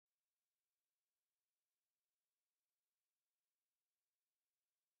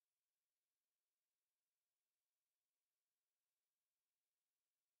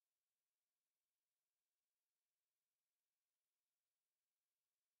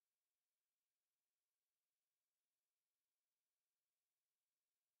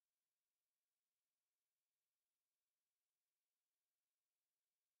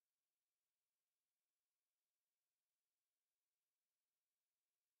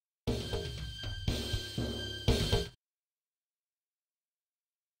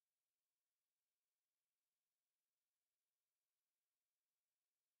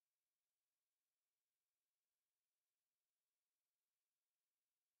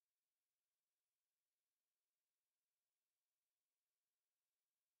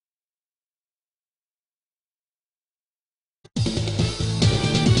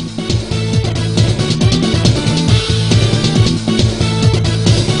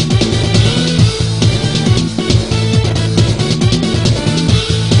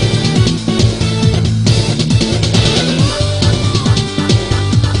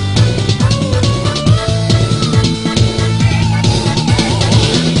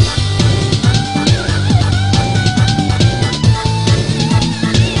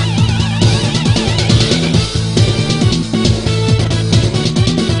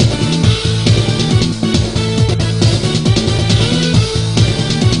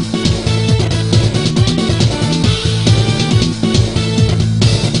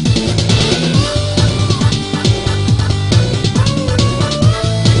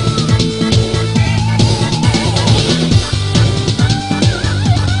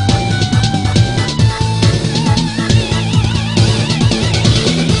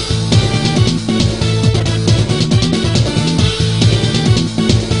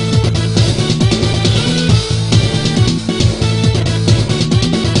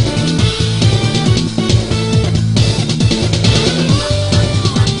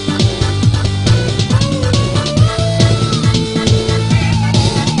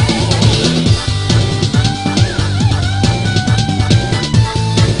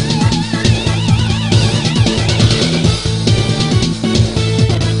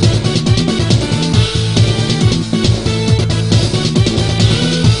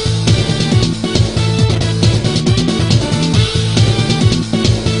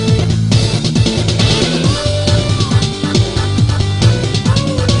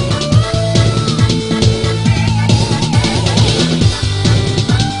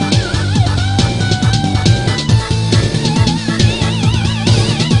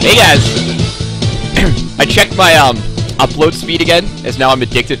Hey guys! I checked my upload speed again, as now I'm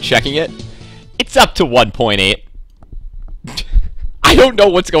addicted to checking it. It's up to 1.8. I don't know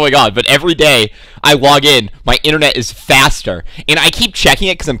what's going on, but every day I log in, my internet is faster. And I keep checking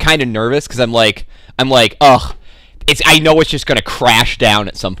it because I'm kind of nervous, because I'm like, ugh. I know it's just going to crash down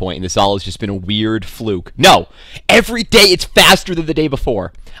at some point, and this all has just been a weird fluke. No! Every day it's faster than the day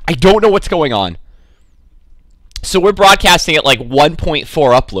before. I don't know what's going on. So we're broadcasting at like 1.4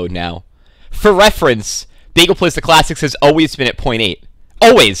 upload now. For reference, Bagel Plays the Classics has always been at 0.8.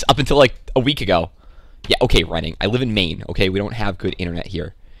 Always, up until like a week ago. Yeah, okay, running. I live in Maine, okay? We don't have good internet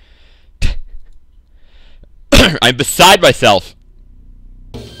here. I'm beside myself.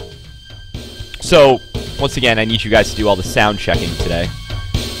 So, once again, I need you guys to do all the sound checking today.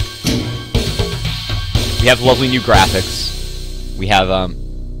 We have lovely new graphics. We have,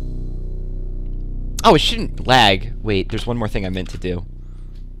 oh, it shouldn't lag. Wait, there's one more thing I meant to do.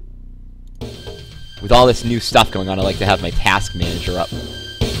 With all this new stuff going on, I like to have my task manager up,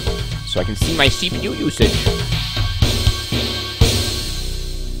 so I can see my CPU usage.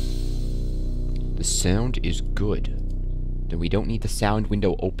 The sound is good. Then we don't need the sound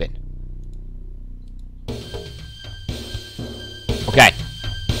window open. Okay.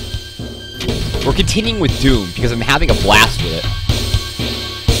 We're continuing with Doom, because I'm having a blast with it.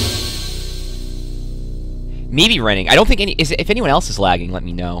 Maybe Renning. I don't think any... if anyone else is lagging, let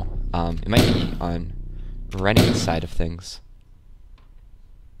me know. It might be on Renning's side of things.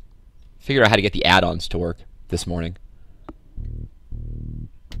 Figured out how to get the add-ons to work this morning.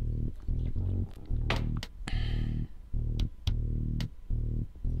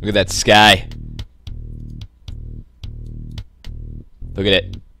 Look at that sky. Look at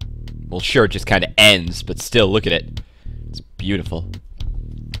it. Well, sure, it just kind of ends, but still, look at it. It's beautiful.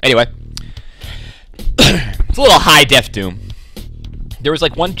 Anyway. It's a little high-def Doom. There was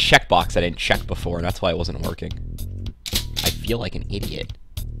like one checkbox I didn't check before, and that's why it wasn't working. I feel like an idiot.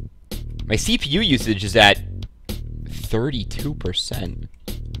 My CPU usage is at 32%.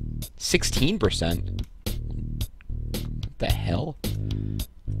 16%. What the hell?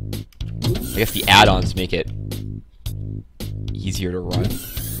 I guess the add-ons make it easier to run.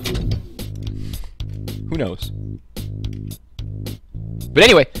 Who knows? But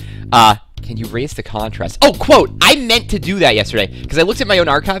anyway, can you raise the contrast? Oh, quote! I meant to do that yesterday, because I looked at my own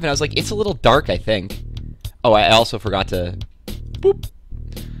archive and I was like, it's a little dark, I think. Oh, I also forgot to... Boop!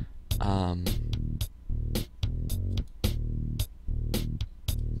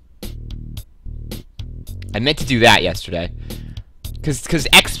 I meant to do that yesterday. Because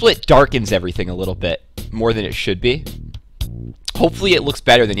XSplit darkens everything a little bit more than it should be. Hopefully it looks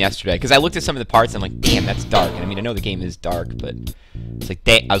better than yesterday, because I looked at some of the parts and I'm like, damn, that's dark. And I mean, I know the game is dark, but it's like,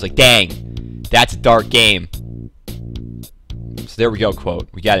 I was like, dang, that's a dark game. So there we go, quote.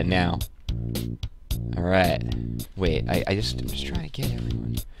 We got it now. All right. Wait, I'm just trying to get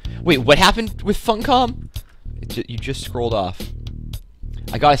everyone. Wait, what happened with Funcom? You just scrolled off.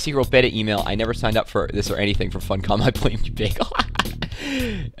 I got a secret beta email. I never signed up for this or anything for Funcom. I blame you, Bagel.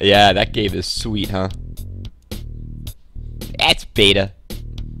 Yeah, that game is sweet, huh? That's beta.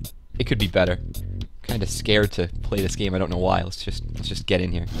 It could be better. Kind of scared to play this game. I don't know why. Let's just get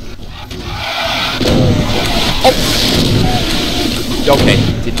in here. Oh! Okay,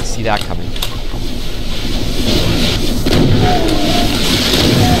 didn't see that coming.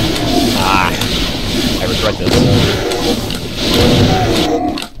 Ah, I regret this.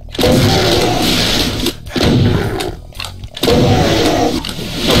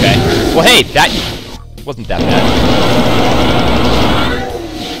 Okay. Well, hey, that wasn't that bad.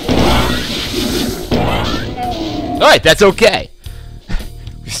 Alright, that's okay.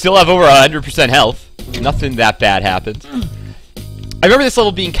 We still have over 100% health. Nothing that bad happened. I remember this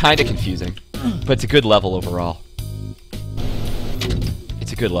level being kind of confusing, but it's a good level overall.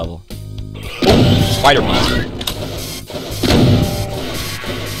 It's a good level. Oh, spider monster.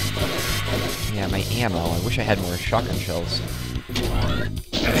 Yeah, my ammo. I wish I had more shotgun shells.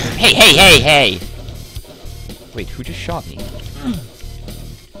 Hey, hey, hey, hey! Wait, who just shot me?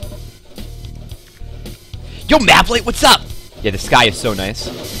 Yo, Maplate, what's up? Yeah, the sky is so nice.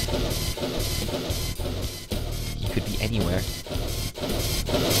 He could be anywhere.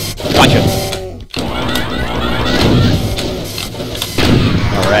 Gotcha.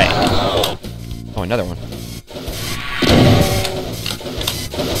 Alright. Oh, another one.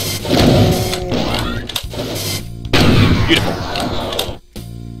 Beautiful.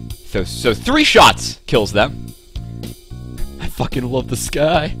 So 3 shots kills them. I fucking love the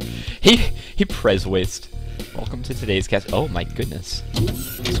sky. He prez waste. Welcome to today's cast. Oh my goodness.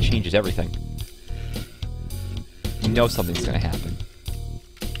 This changes everything. You know something's gonna happen.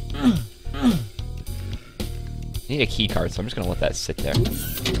 I need a key card, so I'm just gonna let that sit there.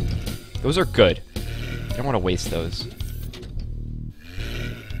 Those are good. I don't want to waste those.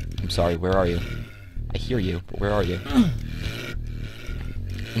 I'm sorry, where are you? I hear you, but where are you?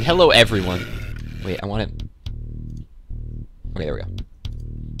 And hello, everyone. Wait, I want it. Okay, there we go.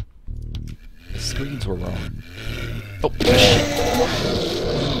 The screens were wrong. Oh,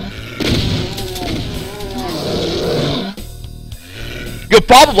 Yo,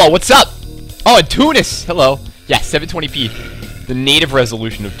 Blah, what's up? Oh, and Tunis! Hello. Yeah, 720p. The native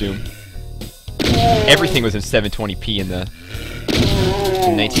resolution of Doom. Everything was in 720p in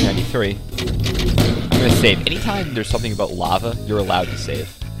 1993. I'm gonna save. Anytime there's something about lava, you're allowed to save.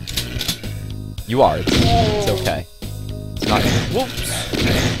 You are. It's okay. It's not. Whoops.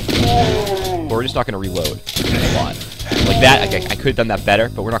 But we're just not gonna reload a lot. Like that, I could have done that better,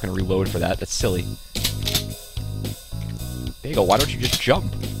 but we're not gonna reload for that. That's silly. There you go. Why don't you just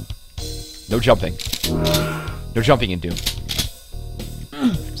jump? No jumping. No jumping in Doom.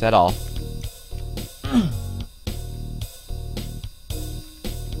 Is that all?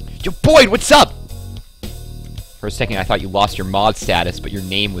 Yo, Boyd, what's up? For a second, I thought you lost your mod status, but your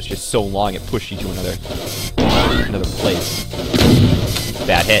name was just so long it pushed you to another place.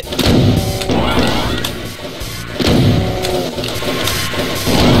 Bad hit.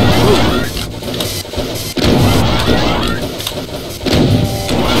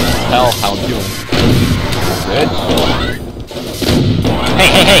 Tell how I'm doing. Good.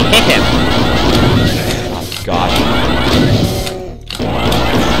 Hey, hit him! Oh, God.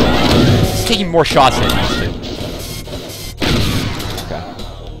 He's taking more shots than he used to. Okay.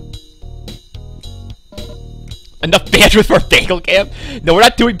 Enough bandwidth for Bagel Cam? No, we're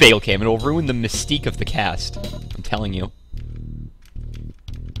not doing Bagel Cam. It'll ruin the mystique of the cast. I'm telling you.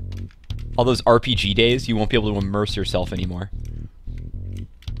 All those RPG days, you won't be able to immerse yourself anymore.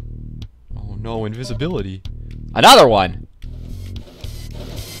 Oh no, invisibility. Another one!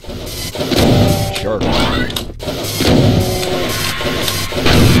 Sure.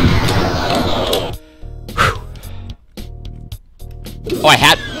 Oh, I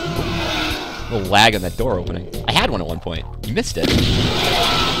had... A little lag on that door opening. I had one at one point. You missed it.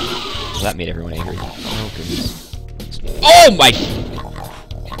 Well, that made everyone angry. Oh, goodness. Oh, my...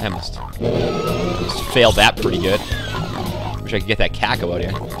 I must failed that pretty good. Wish I could get that Caco out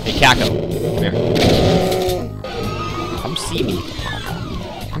here. Hey, Caco. Come here. Come see me.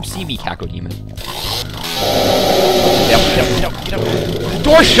 Come see me, Caco Demon. Get up.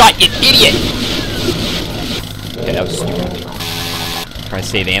 Door shut, you idiot! Okay, that was stupid. Trying to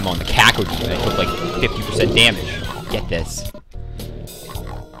save ammo on the Caco Demon. I took like 50% damage. Get this.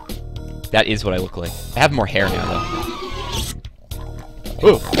 That is what I look like. I have more hair now, though.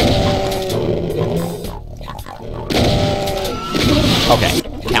 Ooh. Okay,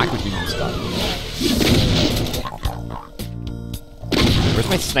 Caco Demon stuff. Where's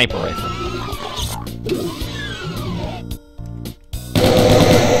my sniper rifle?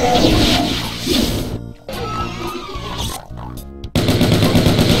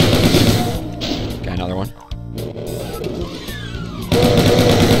 Got another one.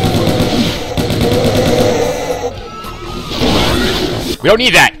 We don't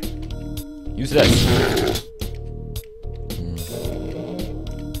need that! Use this.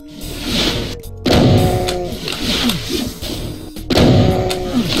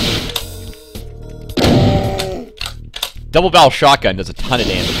 Double barrel shotgun does a ton of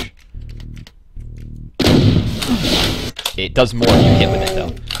damage. It does more if you hit with it,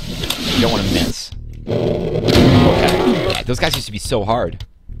 though. You don't want to miss. Okay. Yeah, those guys used to be so hard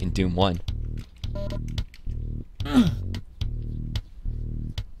in Doom 1.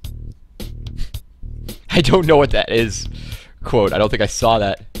 I don't know what that is. Quote, I don't think I saw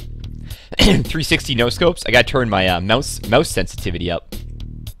that. 360 no scopes? I gotta turn my mouse sensitivity up.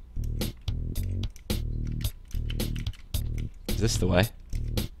 Is this the way?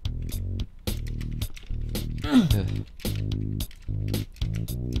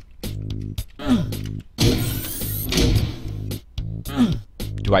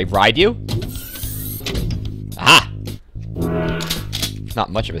 Do I ride you? Aha!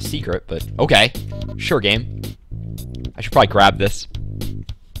 Not much of a secret, but okay. Sure, game. I should probably grab this.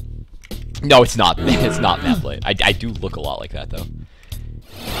 No, it's not. It's not Matt Blade. I do look a lot like that, though.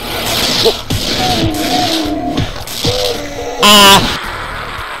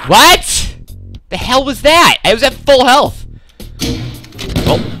 What? The hell was that? I was at full health.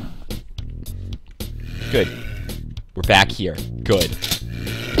 Oh. Good. We're back here. Good.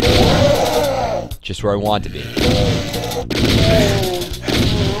 Just where I want to be.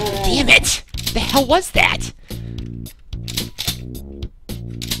 Damn it! The hell was that?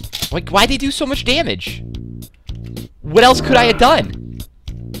 Like, why'd they do so much damage? What else could I have done?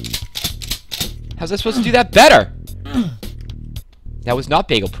 How's I supposed to do that better? That was not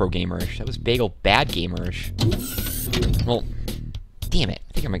Bagel Pro Gamerish. That was Bagel Bad Gamerish. Well, damn it.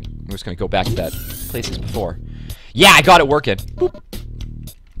 I think I'm just gonna go back to that place as before. Yeah, I got it working. Boop.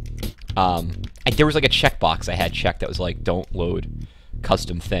 There was like a checkbox I had checked that was like, don't load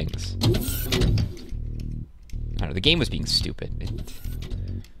custom things. I don't know, the game was being stupid.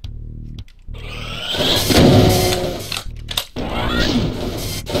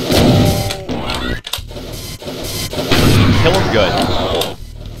 Kill him good.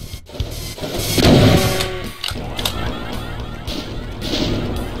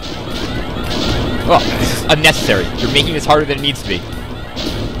 Oh, this is unnecessary. You're making this harder than it needs to be.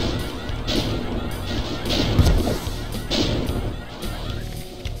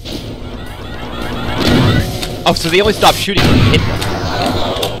 Oh, so they only stop shooting when you hit them.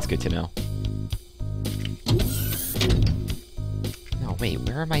 That's good to know. Oh, wait,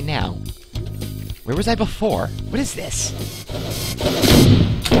 where am I now? Where was I before? What is this?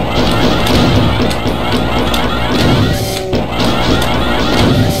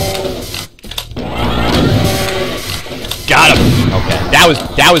 Got him! Okay,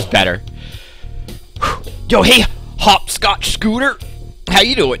 that was better. Yo, hey, Hopscotch Scooter! How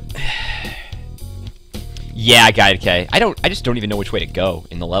you doing? Yeah, I got it, okay. I just don't even know which way to go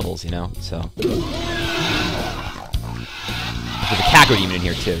in the levels, you know, so. There's a Caco Demon in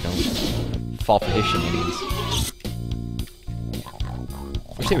here, too. Don't fall for his shenanigans.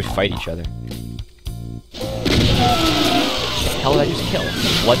 I wish they would fight each other. What the hell did I just kill?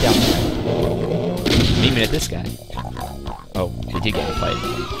 Blood down there. Aiming at this guy. Oh, they did get in a fight.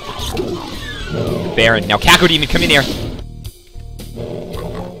 Baron. Now, Caco Demon, come in here.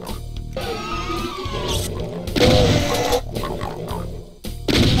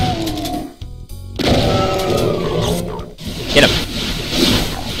 Hit him.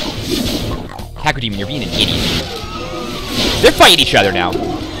 Caco Demon, you're being an idiot. They're fighting each other now.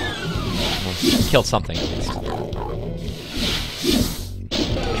 Well, killed something, at least. I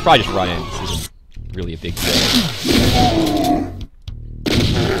should probably just run in. This isn't really a big deal.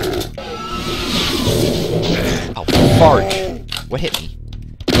 Oh, fudge. What hit me?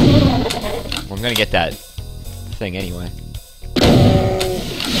 Well, I'm gonna get that thing anyway.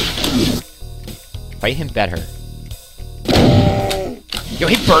 Fight him better. Yo,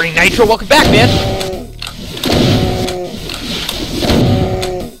 hey, Burning Nitro, welcome back, man!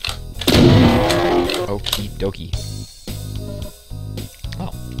 Okie dokie.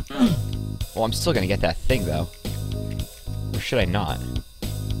 Oh. Well, I'm still gonna get that thing, though. Or should I not?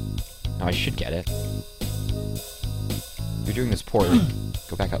 No, I should get it. You're doing this poorly.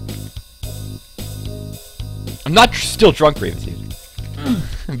 Go back up. I'm not still drunk, Ravitude.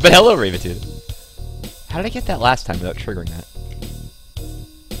 But hello, Ravitude. How did I get that last time without triggering that?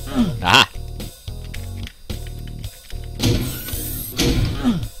 Ah!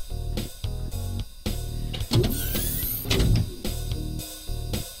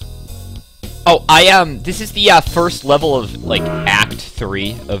 Oh, this is the, first level of, like, Act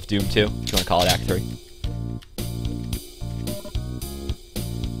 3 of Doom 2, if you want to call it Act 3.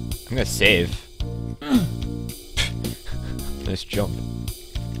 I'm gonna save. Nice jump.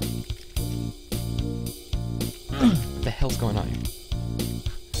 What the hell's going on here?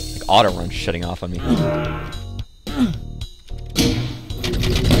 Like, auto run shutting off on me.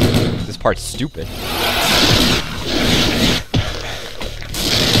 This part's stupid.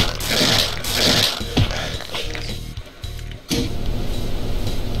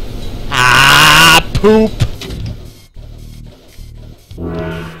 Poop!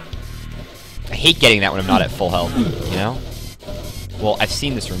 I hate getting that when I'm not at full health, you know? Well, I've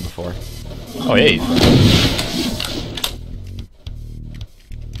seen this room before. Oh, hey!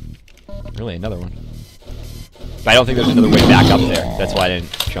 Really, another one. But I don't think there's another way back up there. That's why I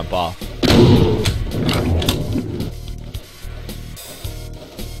didn't jump off.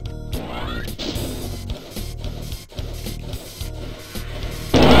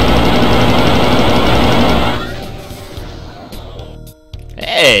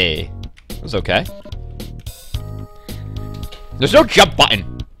 Hey! That was okay. There's no jump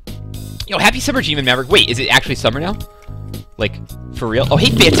button! Yo, happy summer, G-Man Maverick. Wait, is it actually summer now? Like, for real? Oh, hey,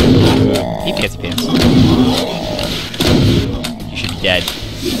 Fancy! Hey, Fancy Pants. You should be dead.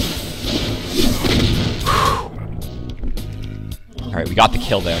 Alright, we got the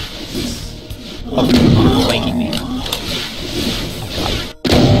kill there. Oh, you're flanking me. Oh, God.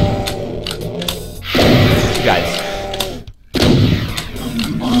 You guys.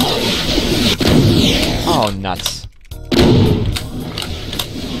 Oh, nuts.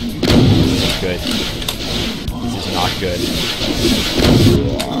 good. This is not good.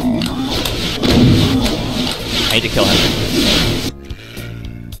 I need to kill him.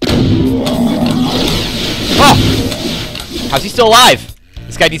 Oh! How's he still alive?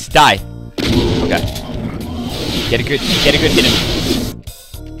 This guy needs to die. Okay. Get a good hit him.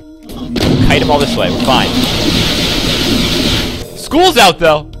 Kite him all this way. We're fine. School's out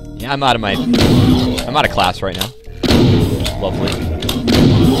though. Yeah, I'm out of class right now. Lovely.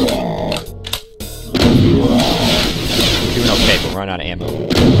 We're doing okay, but we're running out of ammo.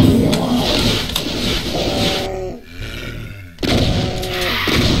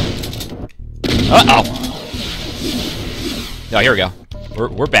 Uh-oh. No, here we go.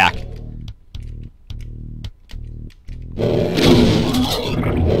 We're back.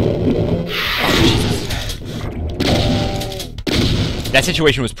 That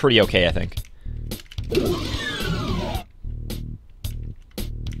situation was pretty okay, I think.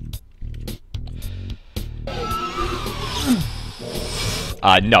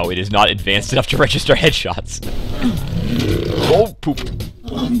 No, it is not advanced enough to register headshots. Oh, poop.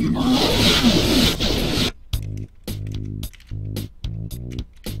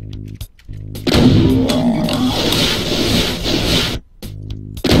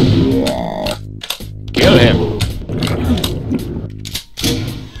 Kill him.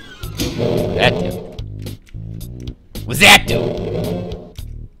 That dude. What's that do?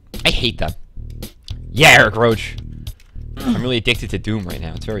 I hate them. Yeah, Eric Roach. I'm really addicted to Doom right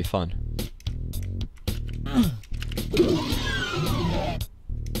now. It's very fun.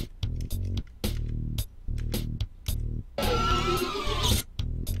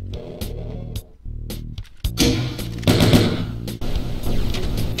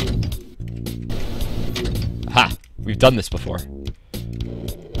 Ha! We've done this before.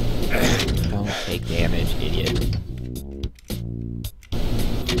 Don't take damage, idiot.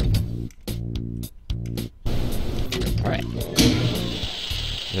 Alright.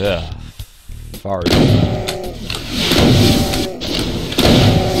 Ugh. Fart.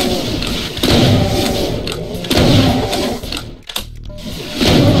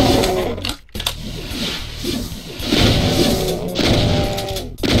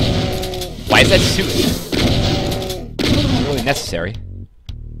 Why is that suit? Not really necessary.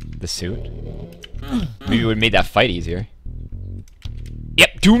 The suit. Maybe it would have made that fight easier.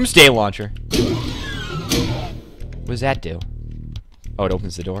 Yep, doomsday launcher. What does that do? Oh, it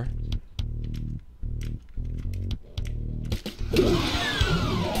opens the door.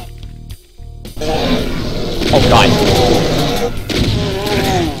 Oh god.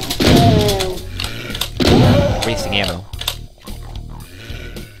 Wasting ammo.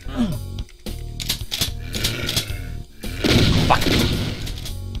 Fuck.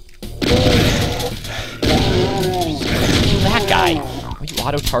 That guy. Why are you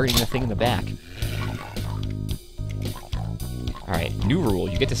auto-targeting the thing in the back? Alright, new rule.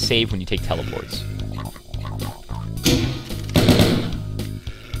 You get to save when you take teleports.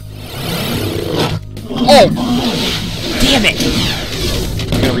 Oh! Damn it!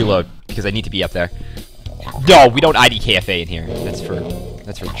 I'm gonna reload, because I need to be up there. No, we don't IDKFA in here. That's for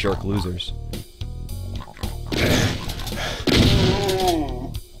jerk losers.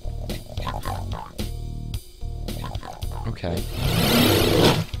 Okay.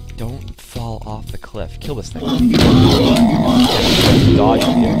 Don't fall off the cliff. Kill this thing. Dodge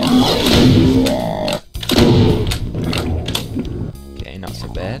here. Okay, not so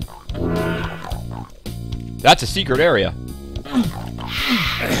bad. That's a secret area.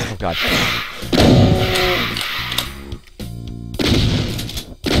 Oh god.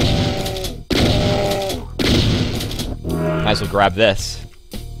 Might as well grab this.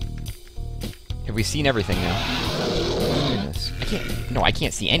 Have we seen everything now? Goodness. I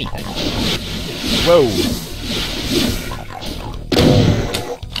can't see anything. Whoa.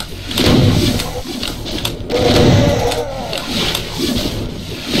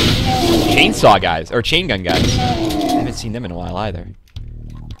 Chainsaw guys, or chain gun guys. I haven't seen them in a while either.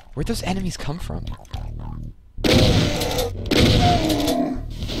 Where'd those enemies come from?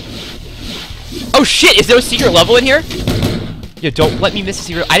 Oh shit, is there a secret level in here? Yo, don't let me miss a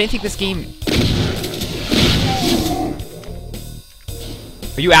secret. I didn't think this game...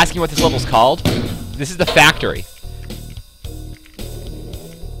 Are you asking what this level's called? This is the factory.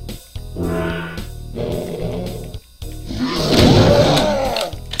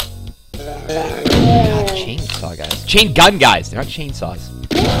 God, chainsaw guys. Chain gun guys! They're not chainsaws.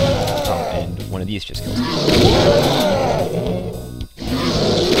 Oh, and one of these just kills me.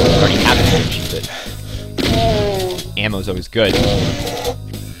 Already have it, cheap it. Ammo's always good. I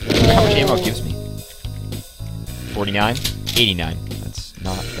wonder how much ammo it gives me. 49? 89. That's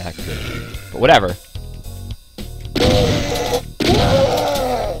not that technically. But whatever.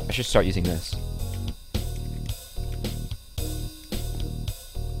 I should start using this.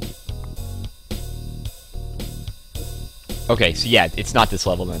 Okay, so yeah, it's not this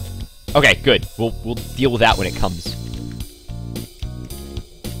level then. Okay, good. We'll deal with that when it comes.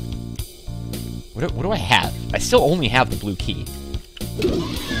 What do I have? I still only have the blue key.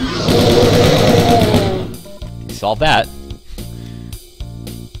 Solve that.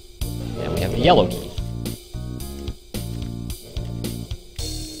 And we have the yellow key.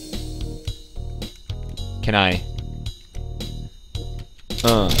 Can I?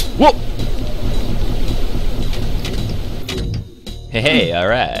 Whoop! Hey,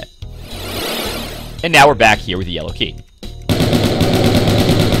 alright. And now we're back here with the yellow key.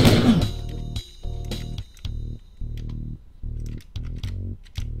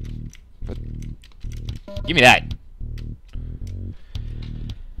 Give me that.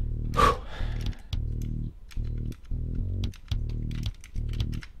 Whew.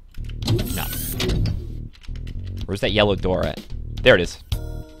 No. Where's that yellow door at? There it is.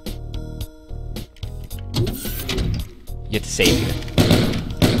 You have to save here.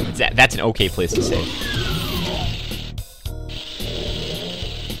 That's an okay place to save.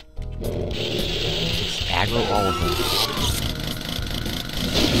 Just aggro all of them.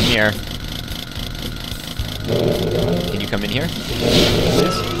 In here. Can you come in here?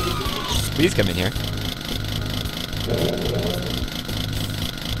 Please? Please come in here.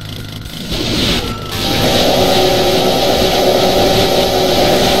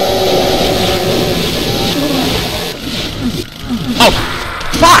 Oh!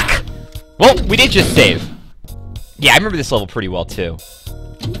 Fuck! Well, we did just save. Yeah, I remember this level pretty well, too.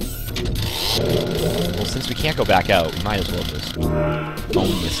 Well, since we can't go back out, we might as well just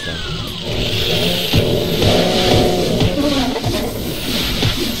own this thing.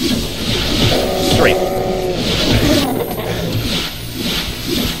 Straight.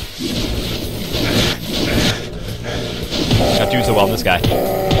 Not doing so well on this guy.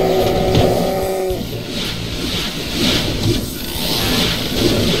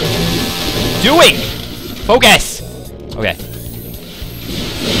 Doing! Focus! Okay.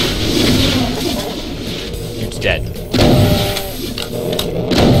 Dude's dead.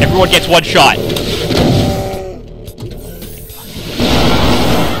 Everyone gets one shot.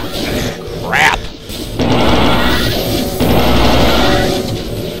 Crap.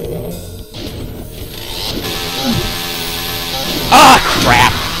 Ah,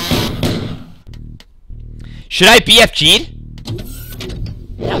 crap. Should I BFG'd?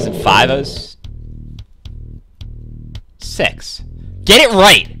 I was at 5, I was 6. Get it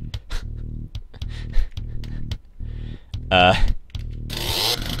right!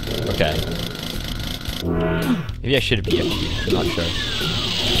 Okay. Maybe I should have BFG'd, I'm not sure.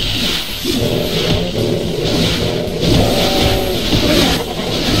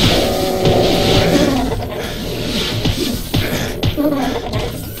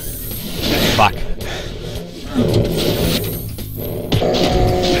 Fuck.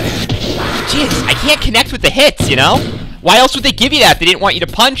 Jeez, I can't connect with the hits, you know? Why else would they give you that if they didn't want you to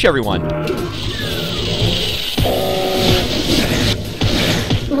punch everyone?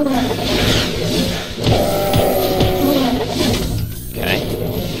 Okay.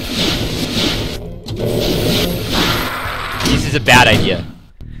 This is a bad idea.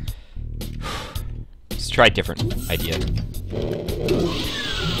 Let's try a different idea.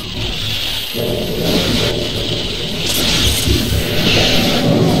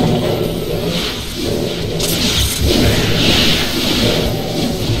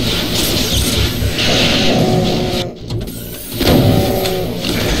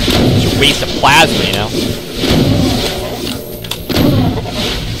 It's a waste of plasma, you know?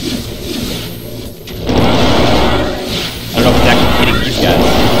 I don't know if it's actually hitting these guys.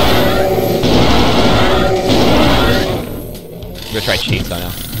 I'm gonna try chainsaw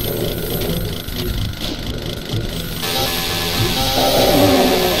now.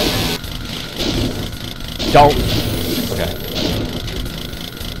 Don't. Okay.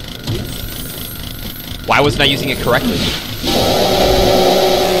 Why wasn't I using it correctly?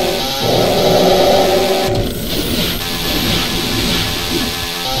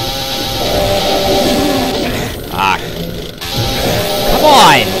 Ah. Come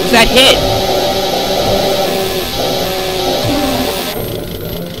on! What was that hit?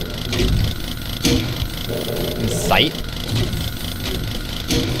 In sight?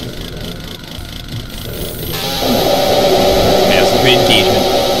 Okay, that's a great engagement.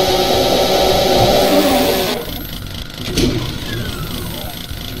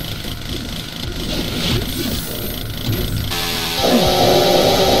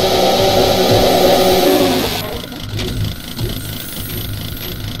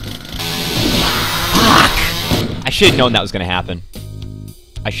 should have known that was gonna happen.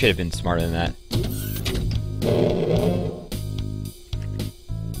 I should have been smarter than that.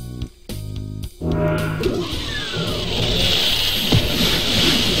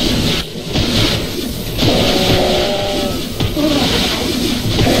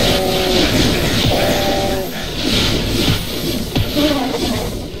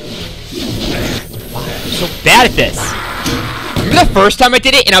 So bad at this. Remember the first time I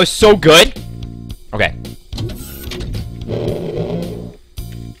did it and I was so good? Okay.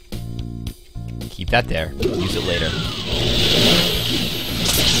 Keep that there. Use it later.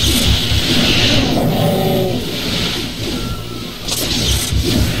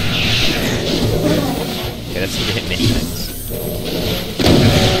 Okay, that seemed to hit many things.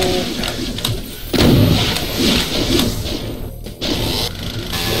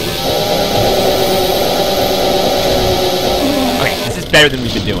 Better than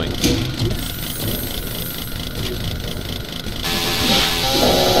we've been doing.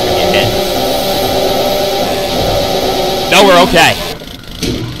 No, we're okay.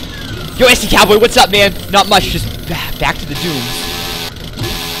 Yo, SD Cowboy, what's up, man? Not much, just back to the dooms.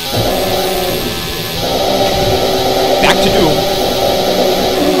 Back to doom.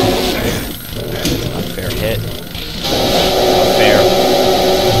 Unfair hit. Unfair.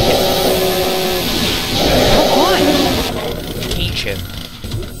 Him.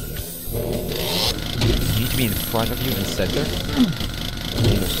 You need to be in front of you in the center.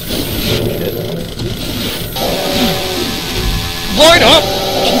 Line up!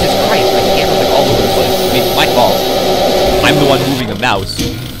 Jesus Christ, my camera's like all over the place. I mean, my fault. I'm the one moving the mouse.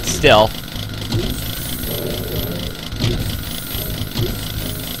 Still.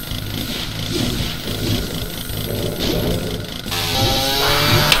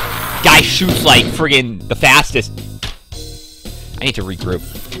 Guy shoots like friggin' the fastest. I need to regroup.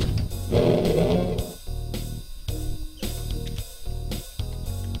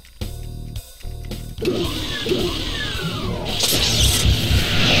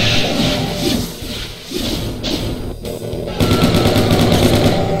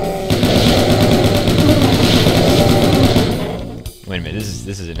 Wait a minute,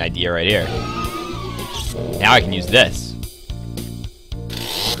 this is an idea right here. Now I can use this.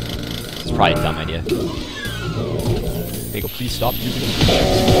 This is probably a dumb idea. Bagel, please stop using it.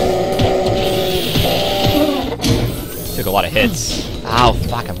 Took a lot of hits. Oh,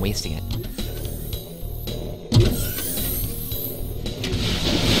 fuck, I'm wasting it.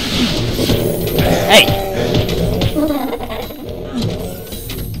 Hey!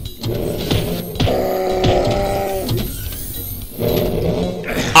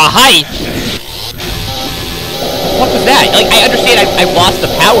 Hi! What was that? Like, I understand I lost the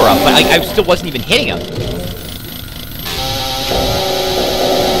power up, but I still wasn't even hitting him.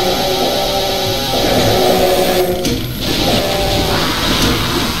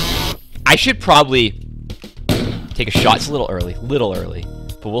 I should probably take a shot. It's a little early,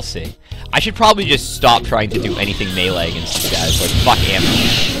 but we'll see. I should probably just stop trying to do anything melee against these guys. Like, fuck ammo.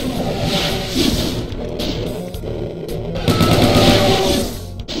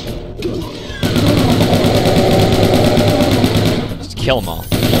 Just kill them all. Who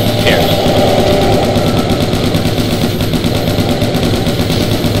cares?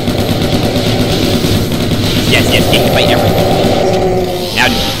 Yes, get hit by everything. Now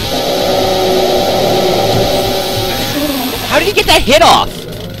do. How did he get that hit off?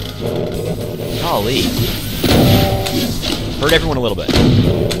 Golly. Hurt everyone a little bit.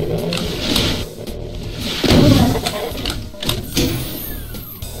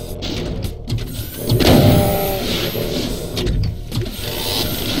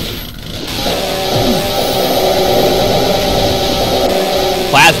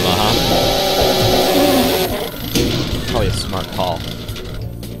 Plasma, huh? Probably a smart call.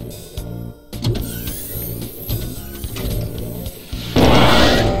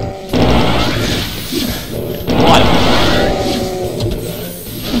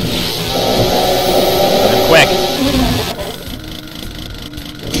 Quick.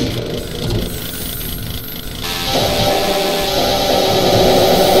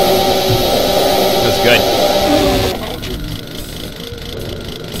 That was good.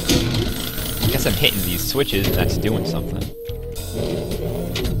 I guess I'm hitting these switches and that's doing something.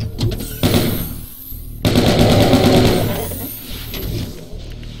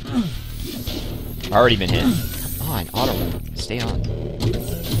 Already been hit. Come on, auto. Stay on.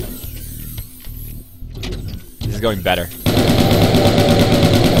 This is going better.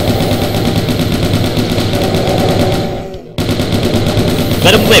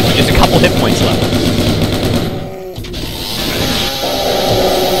 Let him live with just a couple hit points left.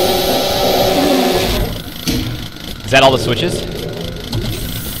 Is that all the switches?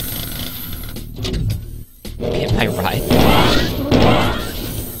 Am I right?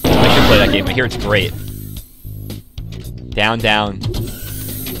 I should play that game. I hear it's great. Down, down.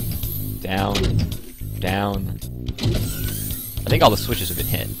 Down. Down. I think all the switches have been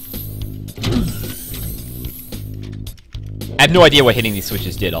hit. I have no idea what hitting these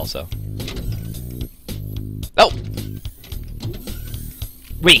switches did, also. Oh!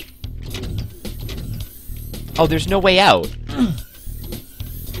 Wait! Oh, there's no way out. Oh,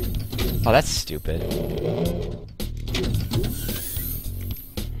 that's stupid.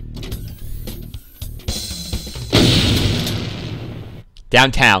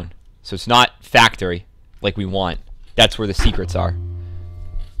 Downtown. So it's not factory, like we want. That's where the secrets are.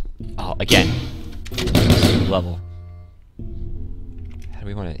 Oh, again. Level. How do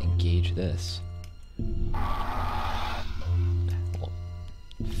we want to engage this? Well,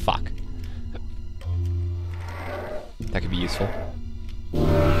 fuck. That could be useful.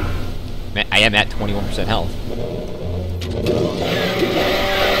 Man, I am at 21% health.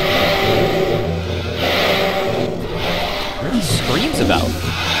 What are these screams about?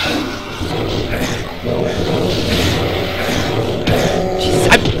 Jesus,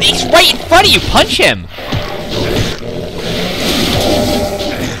 he's right in front of you! Punch him!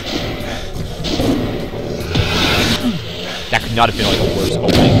 That could not have been like a worse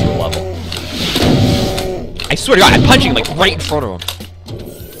opening to a level. I swear to God, I'm punching like right in front of him.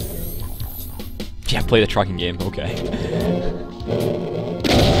 Yeah, play the trucking game. Okay.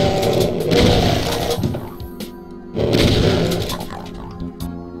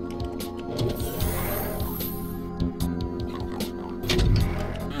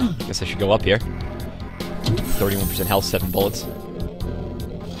 Guess I should go up here. 31% health, 7 bullets.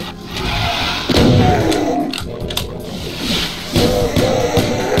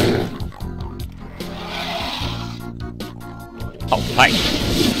 Oh, hi.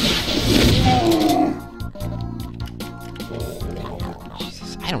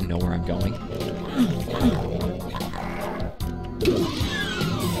 Jesus, I don't know where I'm going.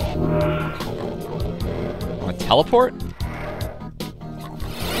 Want to teleport?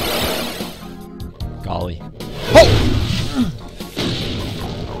 Golly. Oh!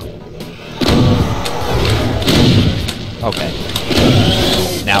 Okay.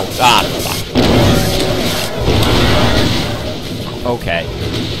 Now, fuck. Okay.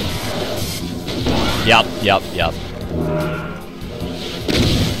 Yup.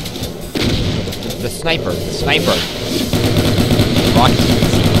 The sniper. Rockets.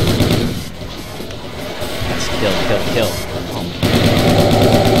 Yes, kill.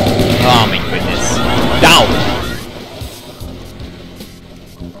 Oh my goodness. No!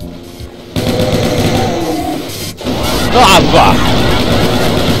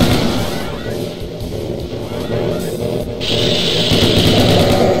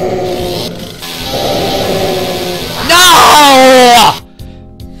 No!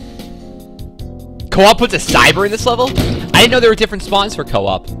 Co-op puts a cyber in this level? I didn't know there were different spawns for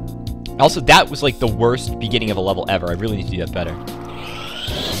co-op. Also, that was like the worst beginning of a level ever. I really need to do that better.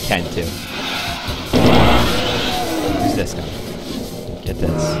 10 too. Who's this guy? Get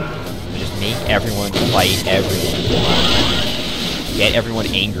this. Just make everyone fight everyone. Get everyone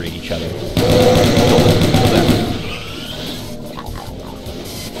angry at each other.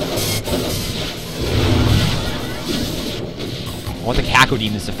 I want the Caco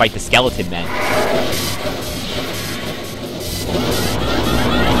Demons to fight the Skeleton Men.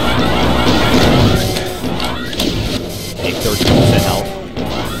 Take 13% health.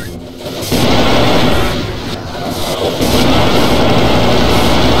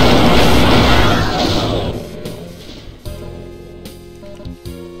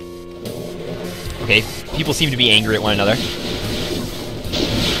 Okay, people seem to be angry at one another.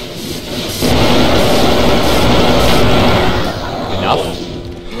 Enough.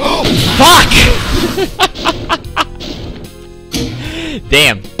 Fuck!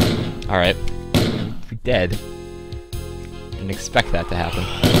 Damn. Alright. We're dead. Didn't expect that to happen.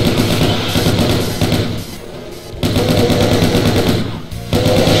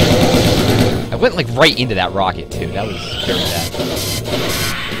 I went like right into that rocket too. That was very bad.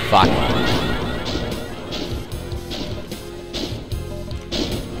 Fuck.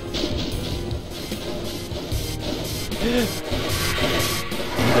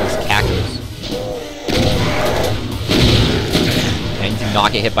 Those cacos. I need to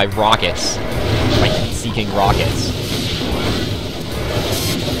not get hit by rockets. By heat-seeking rockets.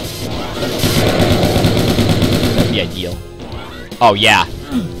 That'd be ideal. Oh, yeah.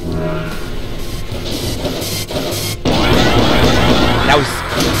 That was...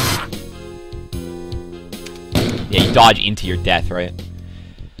 Yeah, you just dodge into your death, right?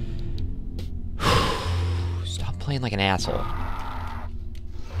 Stop playing like an asshole.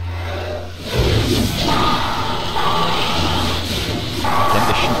 Them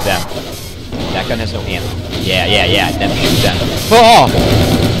to shoot them. That gun has no ammo. Yeah, yeah, yeah. Them to shoot them. Oh!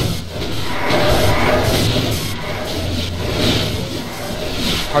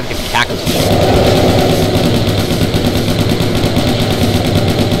 Hard to get the cactus.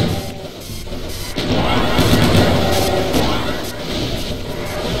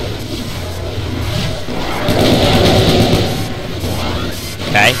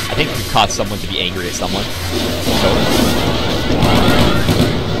 Okay, I think we caught someone to be angry at someone.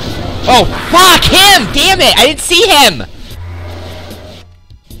 Oh, fuck him! Damn it! I didn't see him!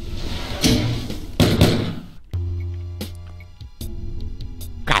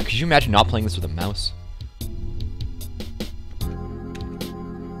 God, could you imagine not playing this with a mouse?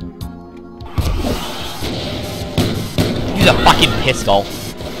 Use a fucking pistol.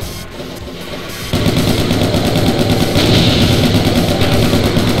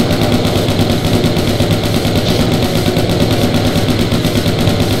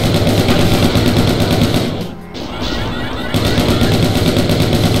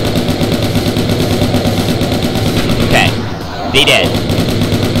 They did.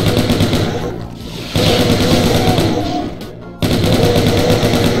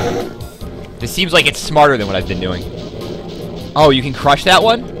 This seems like it's smarter than what I've been doing. Oh, you can crush that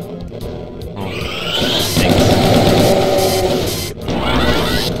one? Oh, thanks.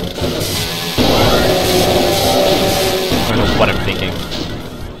 I don't know what I'm thinking.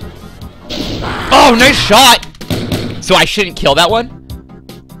 Oh, nice shot! So I shouldn't kill that one?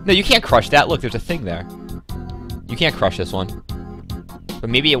 No, you can't crush that. Look, there's a thing there. You can't crush this one. But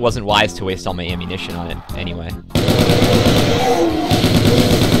maybe it wasn't wise to waste all my ammunition on it anyway.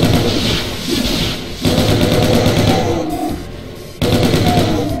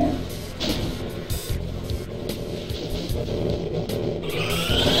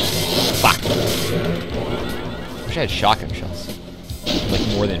 Fuck. Wish I had shotgun shells. Like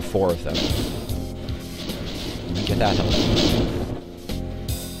more than 4 of them. Let me get that help.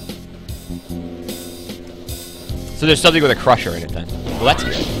 So there's something with a crusher in it then. Well, that's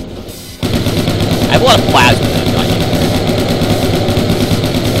good. I have a lot of plasma that I'm not using.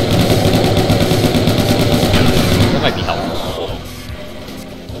 That might be helpful.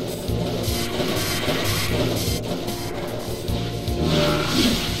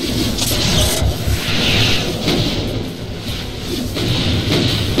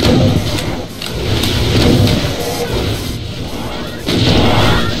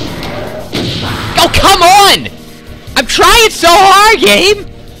 Oh, come on! I'm trying so hard, game!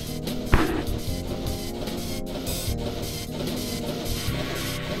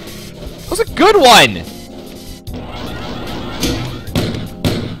 That was a good one!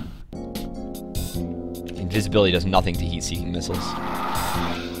 Invisibility does nothing to heat-seeking missiles.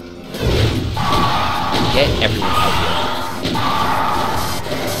 Get everyone out here.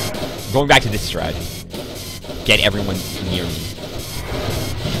 I'm going back to this strategy. Get everyone near me.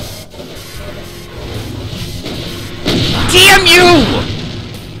 Damn you!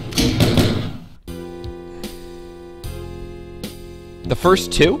 The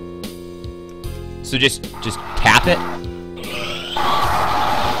first 2? So just tap it?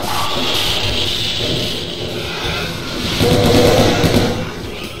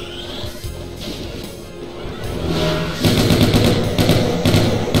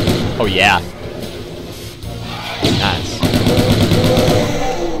 Oh yeah. Nice.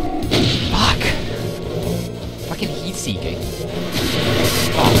 Fuck. Fucking heat-seeking.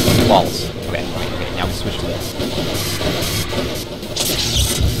 Oh, balls. Okay, okay, now we switch to this.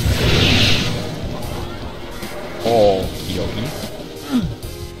 Oh, yogi.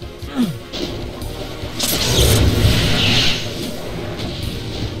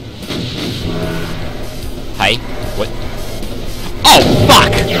 Hi. What? Oh,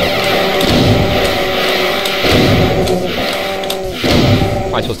 fuck!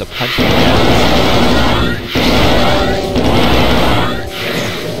 Am I supposed to punch him?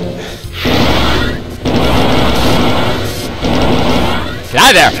 Get out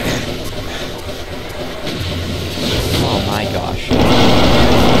of there! Oh my gosh.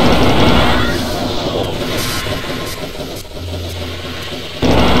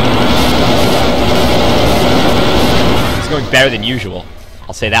 It's going better than usual.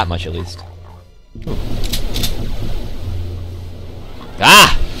 I'll say that much at least. Ooh.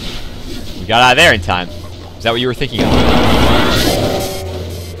 Ah! We got out of there in time. Is that what you were thinking of?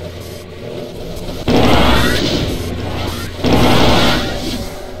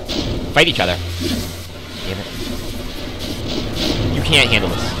 Fight each other. Damn it. can't handle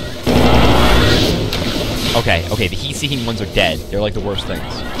this. Okay, okay, the heat-seeking ones are dead. They're like the worst things.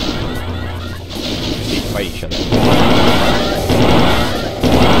 They fight each other.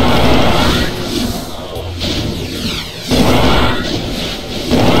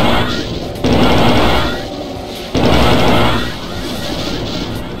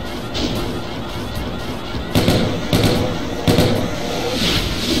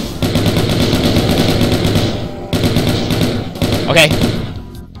 Okay.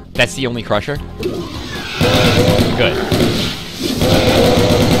 That's the only crusher. Good.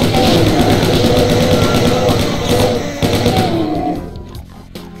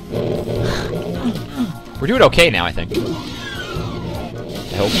 We're doing okay now, I think. I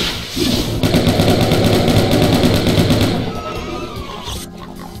hope.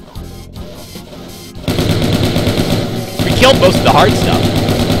 We killed most of the hard stuff.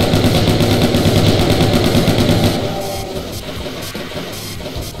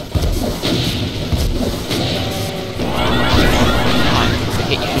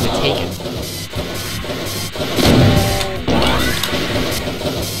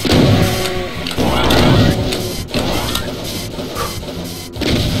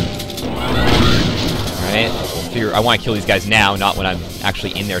 I want to kill these guys now, not when I'm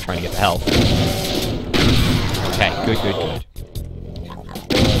actually in there trying to get the health. Okay, good, good, good.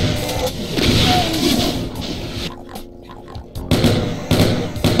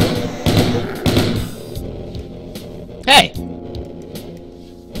 Hey!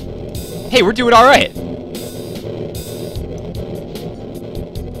 Hey, we're doing alright!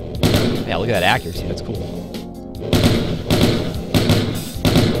 Yeah, look at that accuracy, that's cool.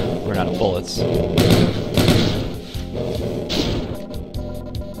 We're out of bullets.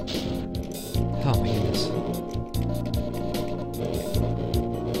 Oh my goodness.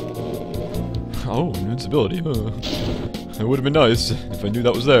 Oh, invincibility, huh? It would have been nice if I knew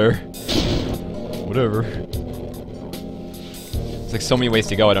that was there. Whatever. There's like so many ways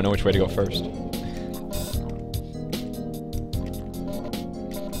to go, I don't know which way to go first.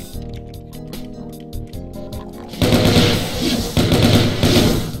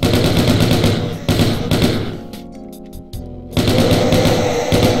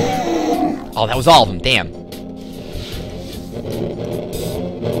 Oh, that was all of them, damn.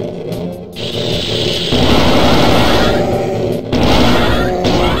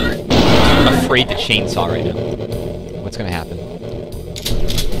 I'm afraid to chainsaw right now. What's gonna happen?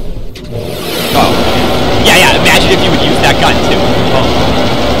 Oh. Yeah, yeah, imagine if you would use that gun, too.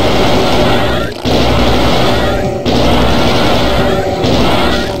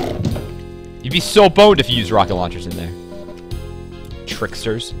 Oh. You'd be so boned if you used rocket launchers in there.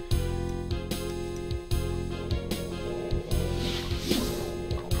 Tricksters.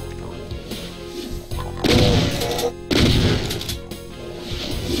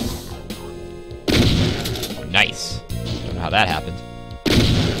 Nice. Don't know how that happened.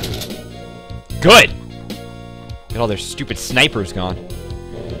 Good! Get all their stupid snipers gone.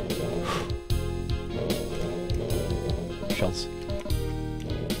 Shells.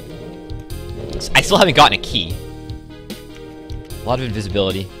 I still haven't gotten a key. A lot of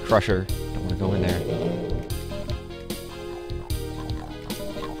invisibility. Crusher. Don't want to go in there.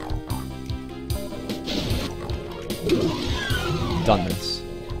 Done this.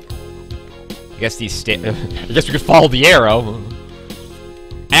 I guess these I guess we could follow the arrow.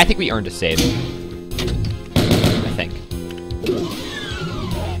 And I think we earned a save. I think.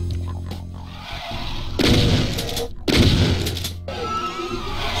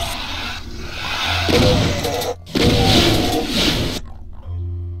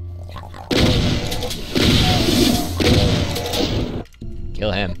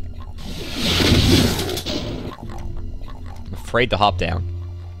 Kill him. I'm afraid to hop down.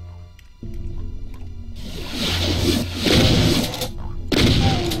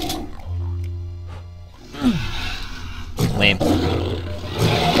 Lame. Good,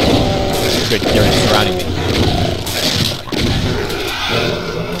 they're surrounding me.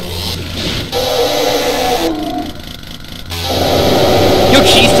 Yo,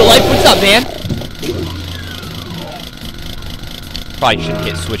 Cheese to Life, what's up, man? Probably shouldn't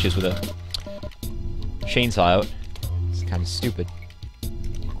hit switches with a chainsaw out. It's kind of stupid.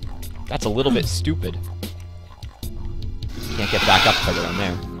 That's a little bit stupid. Can't get back up if I go down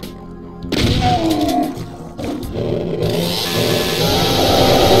there.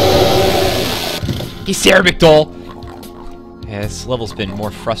 He's ceramic doll! Yeah, this level's been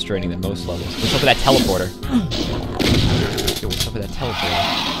more frustrating than most levels. What's up with that teleporter? Yo, what's up with that teleporter?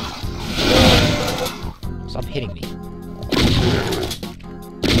 Stop hitting me.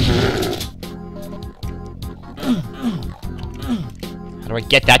 do I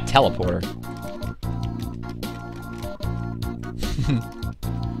get that teleporter?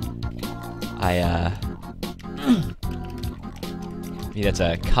 Maybe that's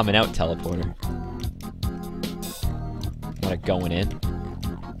a coming out teleporter. Not a going in.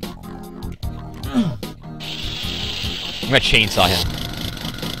 I'm gonna chainsaw him.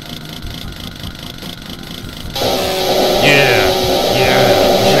 Yeah! Yeah!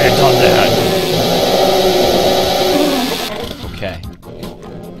 Should have done that! Okay.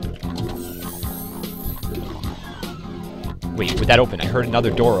 Wait, would that open? I heard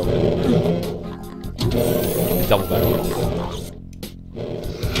another door open. Double barrel.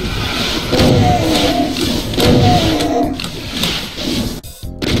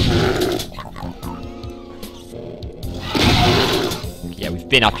 Yeah, we've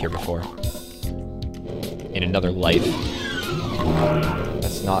been up here before. In another life.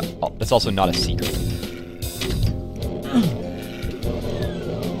 That's not... That's also not a secret.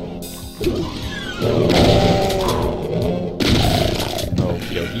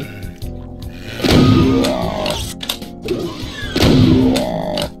 Okie dokie.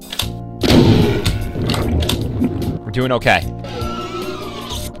 We're doing okay.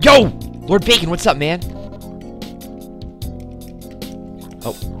 Yo! Lord Bacon, what's up, man?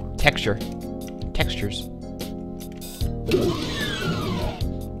 Oh, texture. Textures.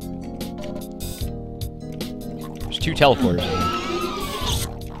 There's 2 teleporters in here.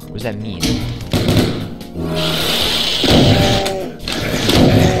 What does that mean?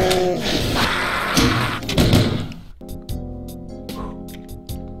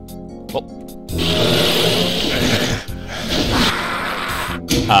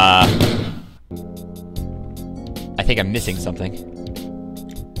 I think I'm missing something.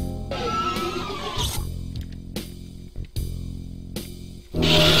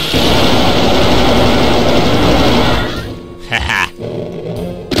 Haha.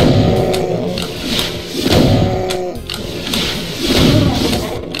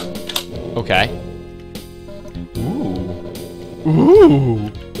 Okay. Ooh.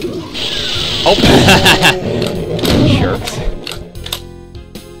 Ooh. Oh. Jerks.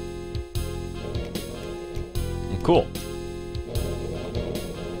 Cool.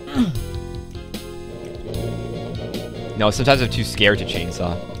 No, sometimes I'm too scared to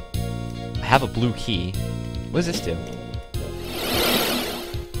chainsaw. I have a blue key. What does this do?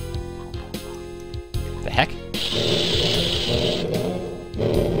 The heck?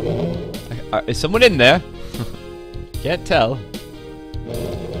 Is someone in there? Can't tell.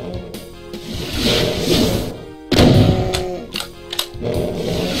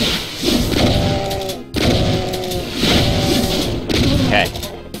 Okay.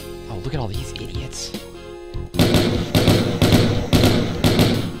 Oh, look at all these idiots.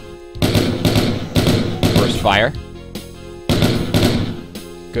 Burst fire.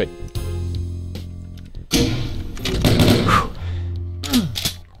 Good.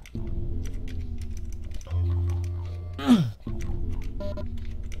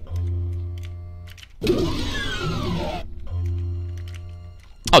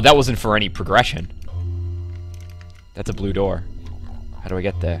 Oh, that wasn't for any progression. That's a blue door. How do I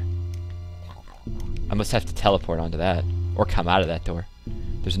get there? I must have to teleport onto that. Or come out of that door.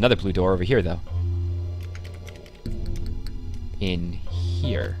 There's another blue door over here, though. In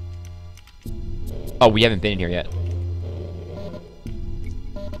here. Oh, we haven't been in here yet.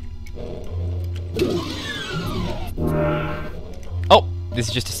 Oh, this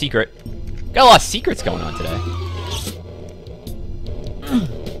is just a secret. Got a lot of secrets going on today.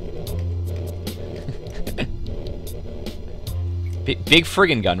 Big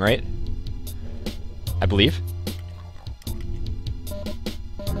friggin' gun, right? I believe.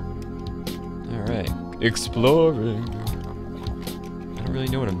 Alright. Exploring. I don't really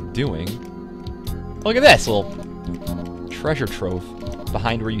know what I'm doing. Oh, look at this little treasure trove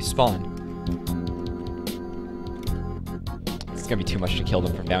behind where you spawn. It's gonna be too much to kill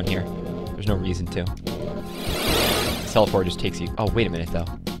them from down here. There's no reason to. This teleport just takes you... Oh, wait a minute, though.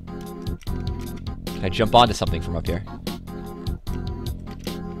 Can I jump onto something from up here?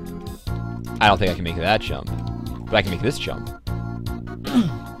 I don't think I can make that jump. But I can make this jump.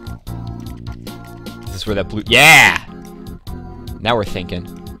 Is this where that blue... Yeah! Now we're thinking.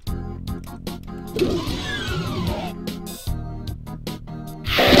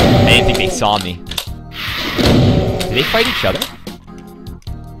 I didn't think they saw me. Did they fight each other?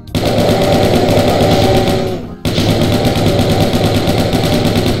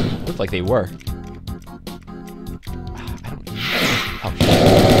 Looked like they were. I don't know. Oh,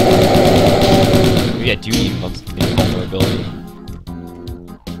 shit. Maybe I do need invulnerability.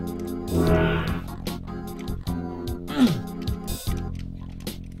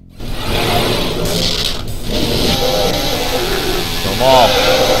 them all.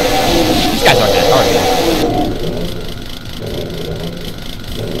 These guys aren't that hard,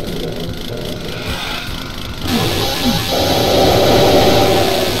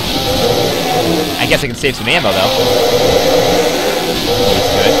 I guess I can save some ammo, though. That's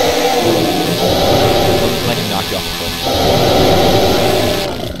good. Let him knock you off the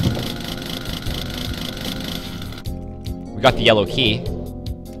floor. We got the yellow key.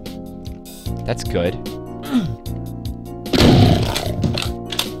 That's good.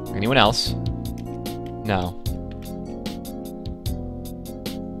 Anyone else? No.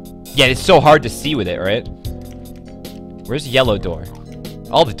 Yeah, it's so hard to see with it, right? Where's the yellow door?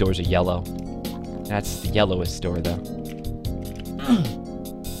 All the doors are yellow. That's the yellowest door, though.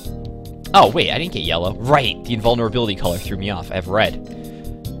 Oh, wait, I didn't get yellow. Right, the invulnerability color threw me off. I have red.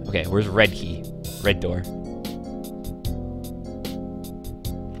 Okay, where's red key? Red door.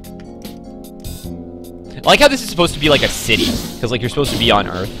 I like how this is supposed to be like a city. Because, like, you're supposed to be on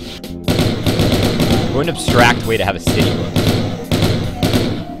Earth. What an abstract way to have a city look.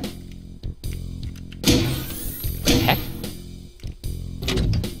 What the heck?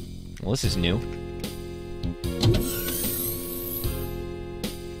 Well, this is new.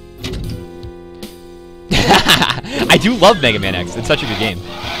 I do love Mega Man X. It's such a good game.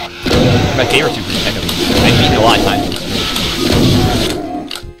 My favorite Super Nintendo game. I've beaten it a lot of times.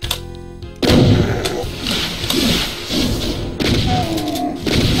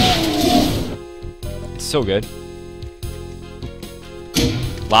 It's so good.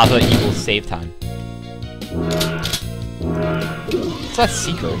 Lava equals save time. It's not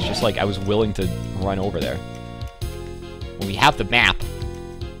secret. It's just like I was willing to run over there. When we have the map.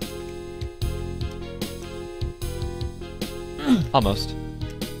 Almost.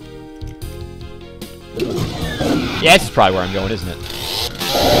 Yeah, this is probably where I'm going, isn't it?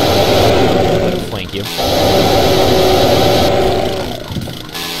 Let him flank you.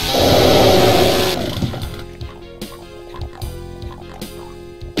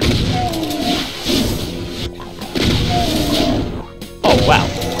 Oh, wow.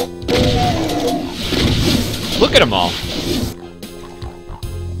 Look at them all.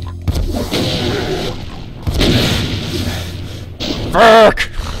 Fuck!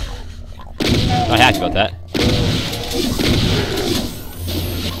 Not happy about that.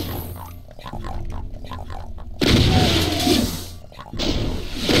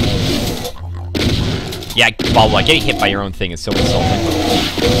 Yeah, Bobble, getting hit by your own thing is so insulting.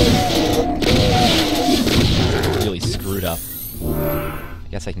 Really screwed up. I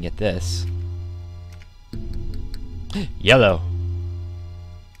guess I can get this. Yellow.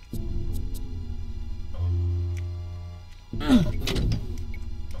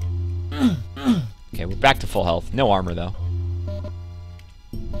 Okay, we're back to full health. No armor, though.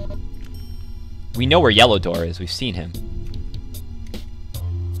 We know where Yellow Door is. We've seen him.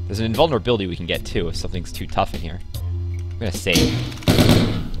 There's an invulnerability we can get, too, if something's too tough in here. I'm gonna save.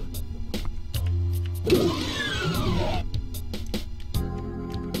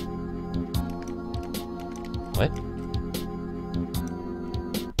 What?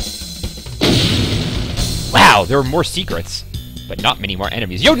 Wow, there are more secrets. But not many more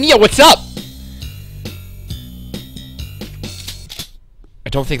enemies. Yo, Neo, what's up? I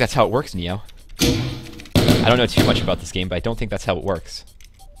don't think that's how it works, Neo. I don't know too much about this game, but I don't think that's how it works.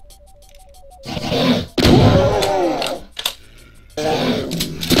 Oh.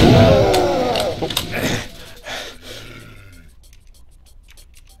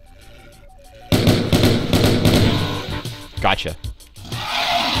 Gotcha.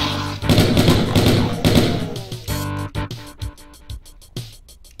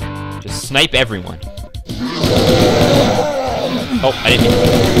 Just snipe everyone. Oh, I didn't mean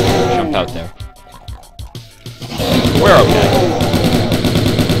to jump out there. We're okay.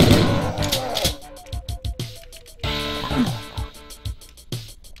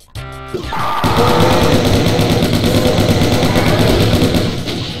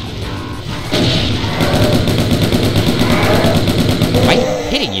 Am I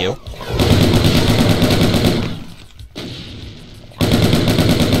hitting you?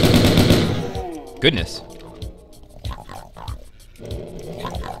 Goodness.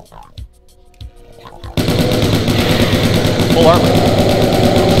 Full armor.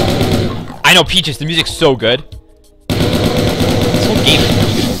 I know, Peaches, the music's so good. This whole game is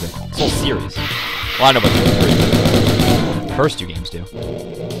good music. This whole series. Well, I don't know about the three. The first two games do.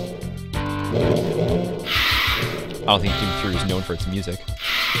 I don't think Doom 3 is known for its music.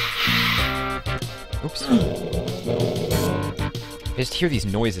 Oops. I just hear these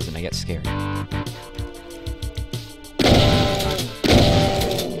noises and I get scared.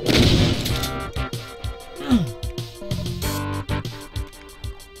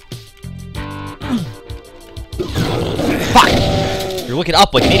 looking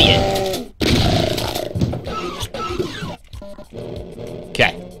up like an idiot.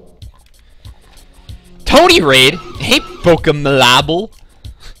 Okay. Tony Raid. Hey, Bokamalable.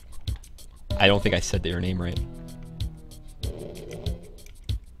 I don't think I said your name right.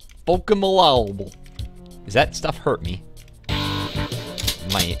 Bokamalable. Does that stuff hurt me?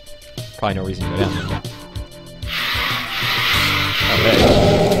 Might. Probably no reason to go down there. Okay.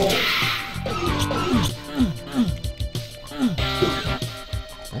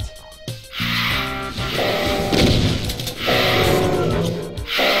 What?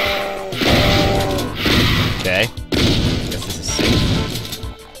 Okay. Guess this is safe.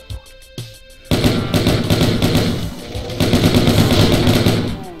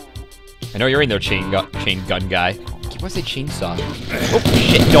 I know you're in there, chain gun guy. Why say chainsaw? Oh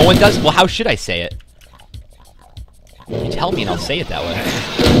shit! No one does. Well, how should I say it? You tell me, and I'll say it that way.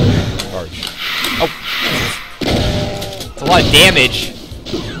 Charge. Oh, it's a lot of damage.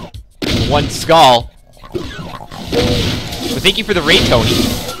 One skull. But thank you for the raid, Tony.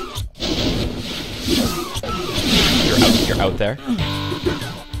 You're out there.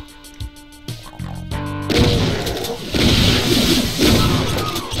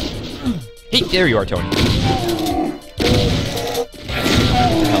 Hey, there you are, Tony.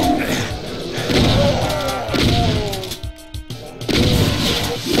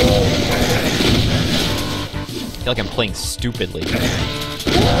 I feel like I'm playing stupidly. This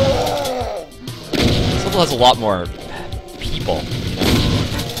level has a lot more people, you know?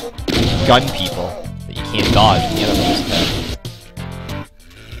 Gun people that you can't dodge in the other levels have.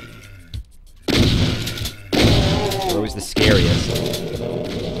 They're always the scariest.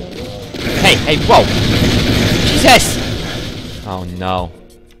 Hey, hey, whoa! Jesus! Oh no.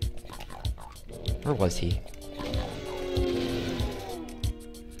 Where was he?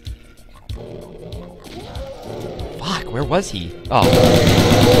 Fuck, where was he? Oh.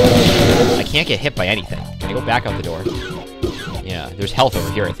 I can't get hit by anything. Can I go back out the door? Yeah, there's health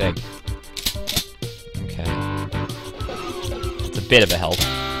over here, I think. Okay. It's a bit of a health.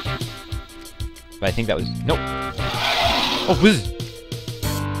 But I think that was... Nope. Oh, whiz!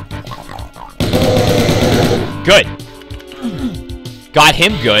 Good! Got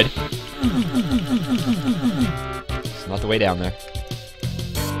him good! It's not the way down there.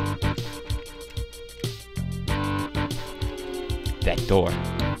 That door.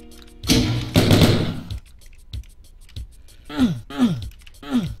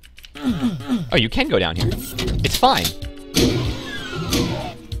 Oh, you can go down here. It's fine.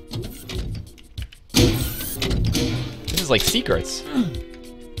 This is like secrets.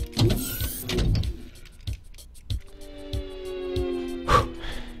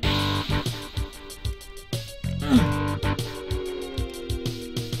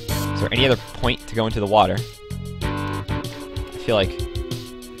 Is there any other point to go into the water? I feel like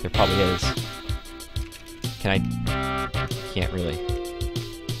there probably is. Can I... Can't really.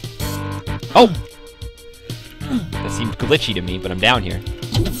 Oh! That seemed glitchy to me, but I'm down here.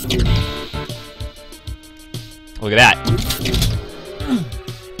 Look at that.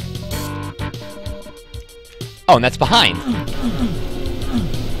 Oh, and that's behind.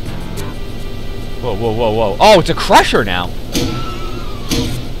 Whoa, whoa, whoa, whoa. Oh, it's a crusher now!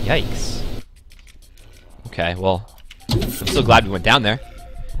 Yikes. Okay, well... I'm so glad we went down there.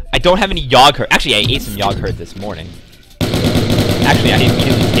 I don't have any yog hurt. Actually, I ate some yog hurt this morning. Actually, I didn't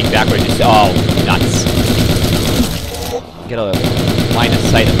immediately take back what I just said. Oh, nuts. Get a line of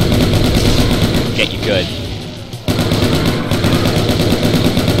sight of them. Get you good.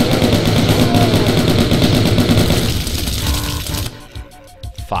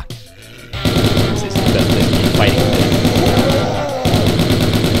 Fuck. This is the fighting thing.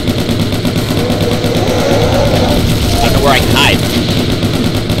 I don't know where I can hide.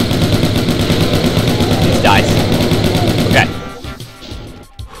 These dies. Okay.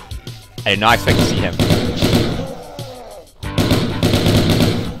 I did not expect to see him.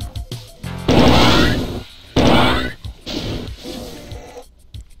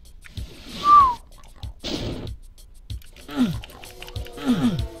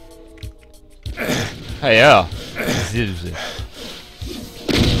 Hey, yeah.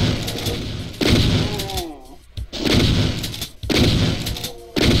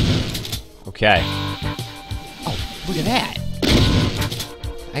 Okay. Oh, look at that.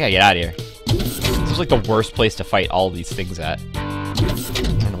 I gotta get out of here. This is like the worst place to fight all these things at. I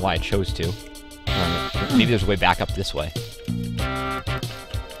don't know why I chose to. Alright, maybe there's a way back up this way.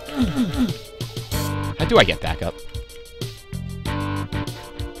 How do I get back up?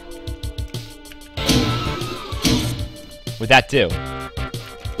 What'd that do?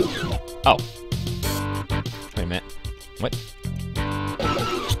 Oh. Wait a minute. What?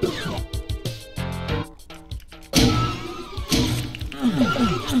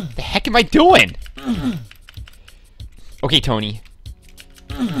 am I doing? Okay, Tony.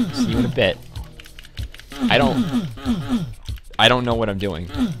 See you in a bit. I don't know what I'm doing.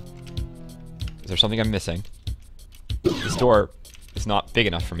 Is there something I'm missing? This door is not big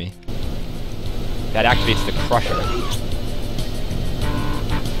enough for me. That activates the crusher.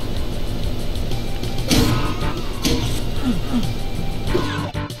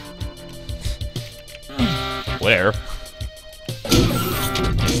 Whatever.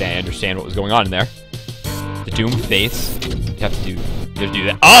 I understand what was going on in there. The Doom face. You have to do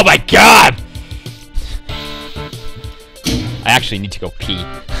that. Oh my god! I actually need to go pee.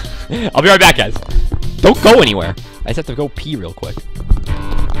 I'll be right back, guys. Don't go anywhere. I just have to go pee real quick.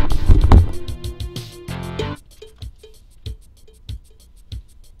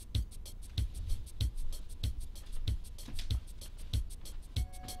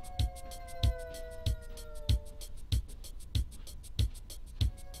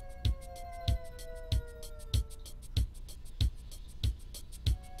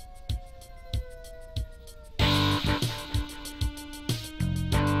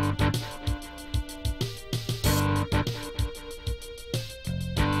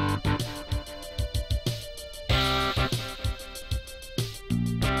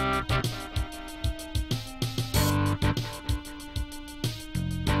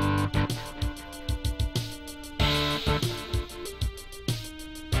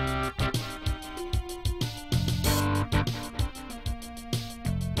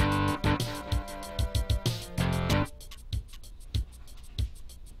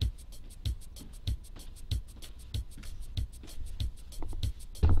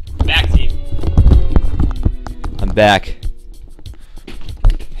 Back.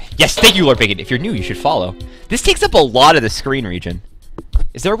 Yes, thank you, Lord Bacon. If you're new, you should follow. This takes up a lot of the screen region.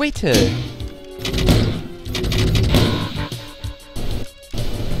 Is there a way to...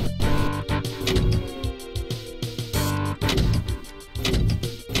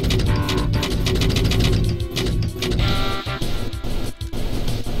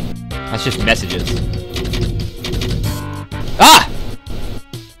 That's just messages. Ah!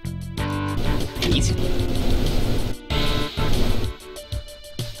 Easy.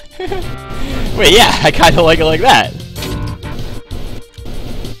 Wait, yeah, I kind of like it like that.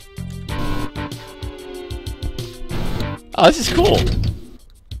 Oh, this is cool.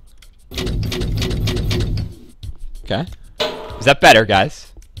 Okay. Is that better,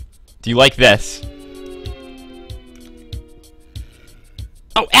 guys? Do you like this?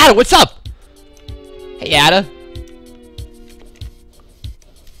 Oh, Ada, what's up? Hey, Ada.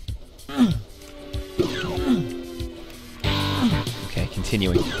 Okay,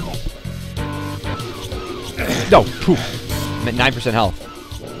 continuing. No, poop. I'm at 9% health.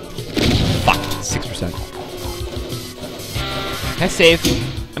 Fuck, 6%. Can I save?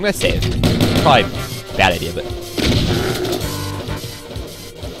 I'm gonna save. Probably a bad idea, but...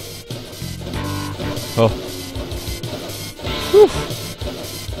 Oh. Whew.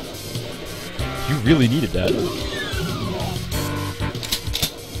 You really needed that.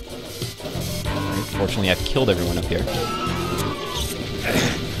 Unfortunately, I've killed everyone up here.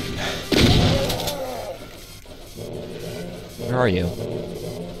 Where are you?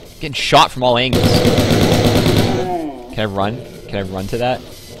 Getting shot from all angles. Can I run? Can I run to that?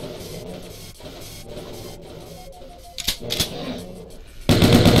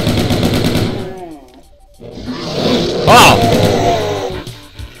 Oh!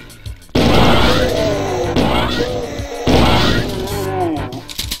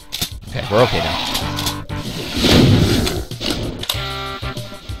 Okay, we're okay now.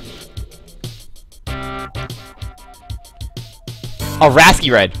 Oh,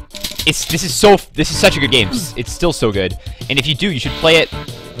 Rasky Red. This is such a good game. It's still so good. And if you do, you should play it.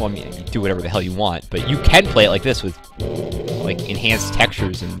 Well, I mean, you do whatever the hell you want, but you can play it like this with like enhanced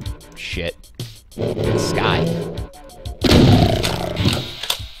textures and shit. The sky.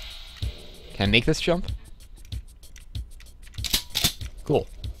 Can I make this jump? Cool.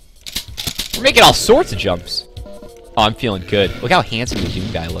 We're making all sorts of jumps. Oh, I'm feeling good. Look how handsome the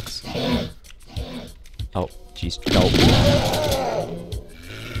Doom guy looks. Oh, jeez. No.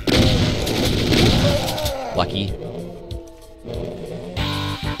 Lucky.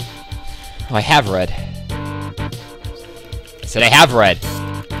 Oh, I have red. I said I have red.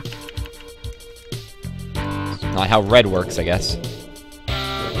 Not how red works, I guess.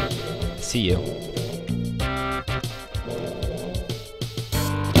 See you.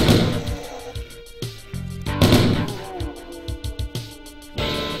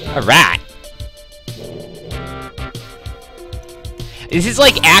 Alright. This is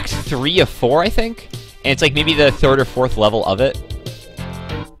like Act 3 of 4, I think. And it's like maybe the 3rd or 4th level of it.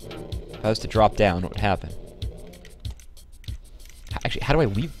 If I was to drop down, what would happen? Actually, how do I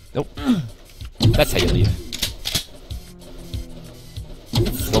leave? Nope. That's how you leave.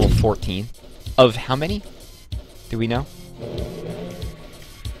 Level 14. Of how many? Do we know?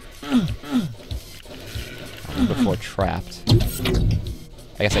 Before trapped.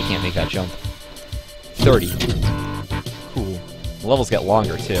 I guess I can't make that jump. 30. Cool. The levels get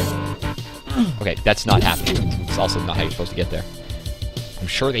longer, too. Okay, that's not happening. It's also not how you're supposed to get there. I'm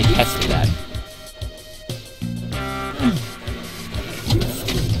sure they tested that.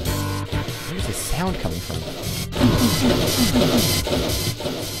 Where's the sound coming from?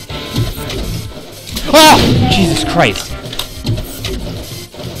 Oh! Jesus Christ!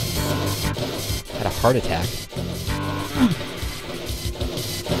 Had a heart attack.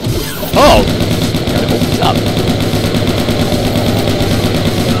 Oh! Gotta open this up.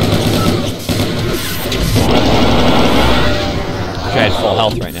 I had full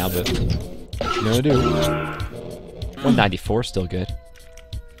health right now, but what you gonna do? 194, still good.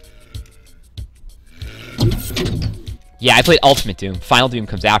 Yeah, I played Ultimate Doom. Final Doom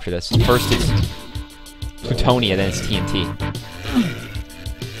comes after this. First it's Plutonia, then it's TNT.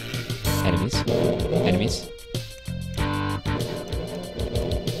 Enemies. Enemies.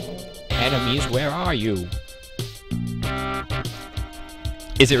 Enemies, where are you?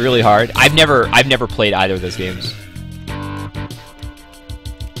 Is it really hard? I've never played either of those games.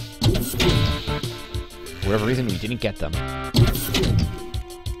 For whatever reason, we didn't get them.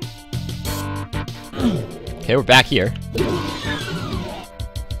 Okay, we're back here.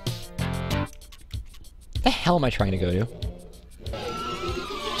 What the hell am I trying to go to?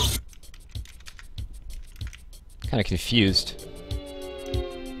 Kind of confused.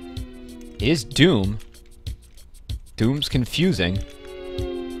 It is Doom. Doom's confusing.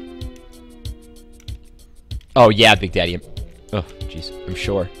 Oh yeah, Big Daddy. Oh, jeez. I'm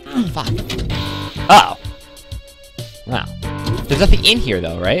sure. Fuck. Oh. Wow. There's nothing in here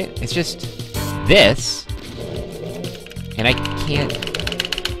though, right? It's just this. And I can't...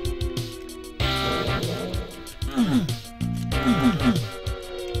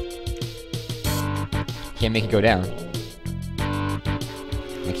 Can't make it go down.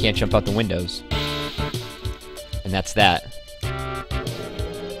 I can't jump out the windows. And that's that.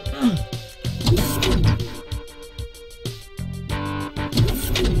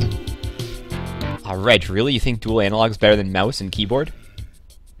 Reg, really? You think dual analog's better than mouse and keyboard?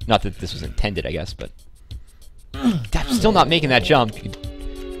 Not that this was intended, I guess, but... I'm still not making that jump.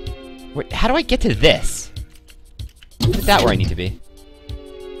 Wait, how do I get to this? Is that where I need to be?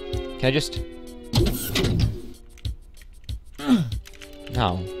 Can I just...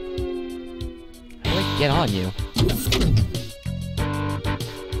 No. How do I get on you?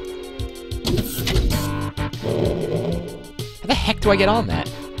 How the heck do I get on that?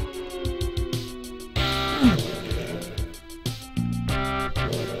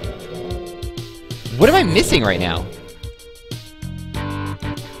 What am I missing right now?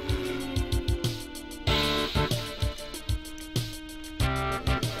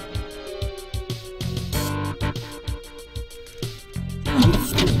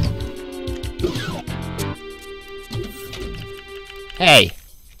 Hey!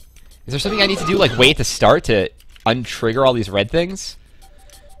 Is there something I need to do, like wait at the start to untrigger all these red things?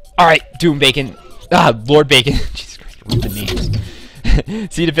 Alright, Doom Bacon. Ah, Lord Bacon. Jesus Christ, read the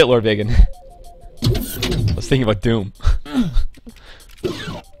names. See you in a bit, Lord Bacon. I was thinking about Doom.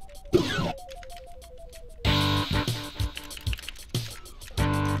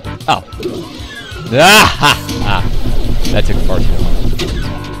 Oh. Ah, ha, ah. That took far too long.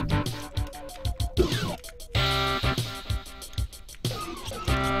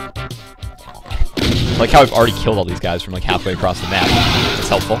 I like how I've already killed all these guys from like halfway across the map. That's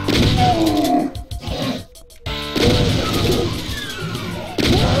helpful.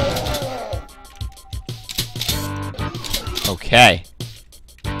 Okay.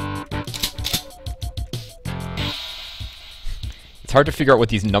 It's hard to figure out what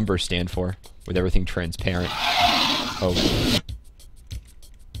these numbers stand for with everything transparent. Oh.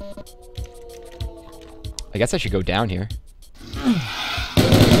 I guess I should go down here.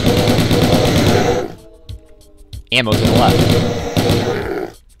 Ammo to the left.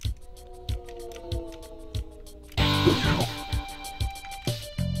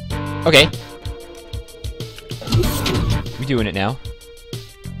 Okay. We doing it now.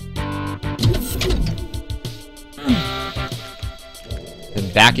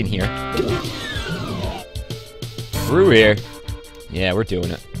 And back in here. Through here. Yeah, we're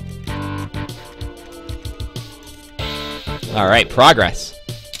doing it. Alright, progress.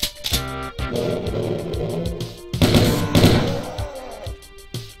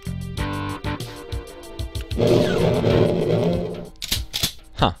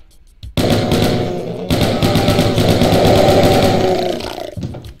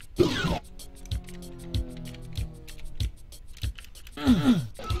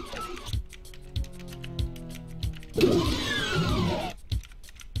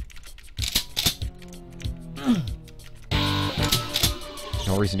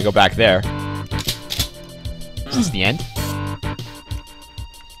 No reason to go back there. Is this the end?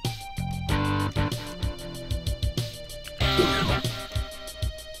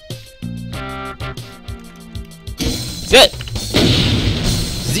 That's it!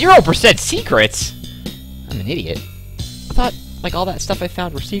 0% secrets? I'm an idiot. I thought, like, all that stuff I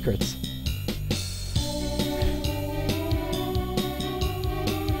found were secrets.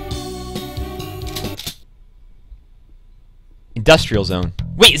 Industrial zone.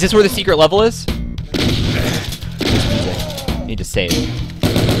 Wait, is this where the secret level is? Need to save.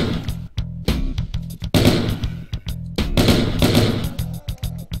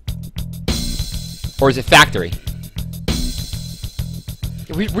 Or is it factory?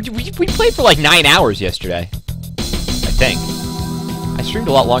 We played for like 9 hours yesterday. I think. I streamed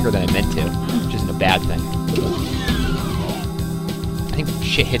a lot longer than I meant to, which isn't a bad thing. I think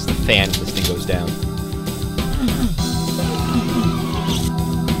shit hits the fan when this thing goes down.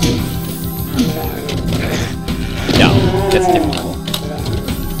 No, that's a different level.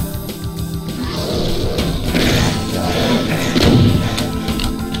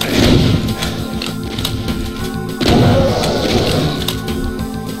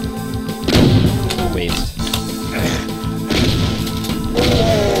 Waste.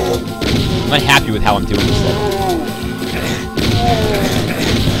 I'm unhappy with how I'm doing this level.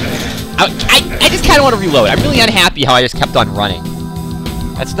 I just kind of want to reload. I'm really unhappy how I just kept on running.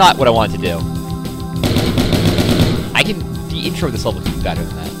 That's not what I wanted to do. The intro of this level is better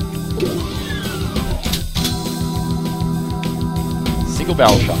than that. Single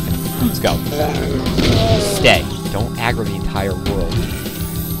barrel shotgun. Let's go. Stay. Don't aggro the entire world.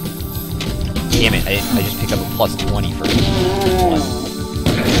 Damn it, I just picked up a plus 20 for one.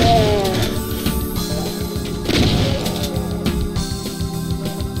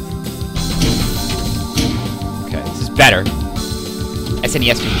 Okay, this is better.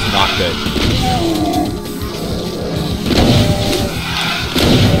 SNES game is not good.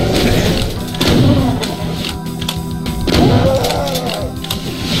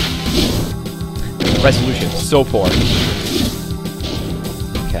 Resolution, so poor.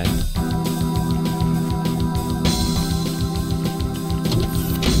 Okay.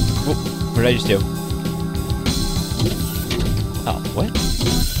 Whoop, what did I just do? Oh, what?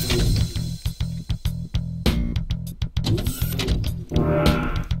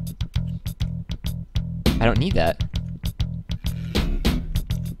 I don't need that.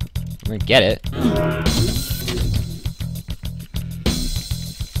 I'm gonna get it.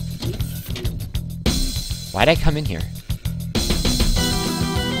 Why'd I come in here?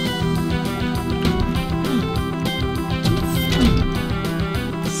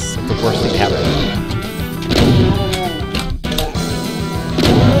 It's like the worst thing ever.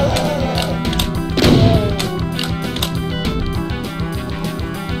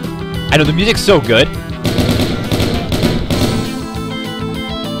 I know, the music's so good.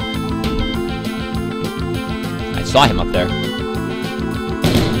 I saw him up there.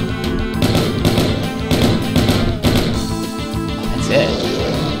 It.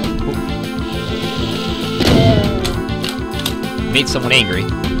 Made someone angry.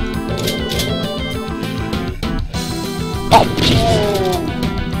 Oh, Jesus.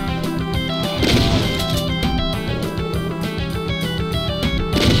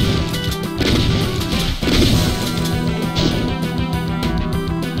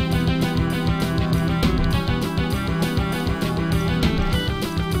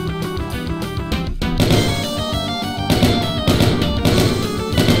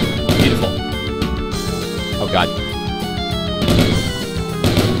 God.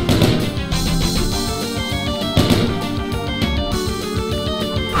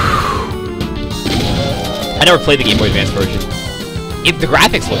 I never played the Game Boy Advance version. The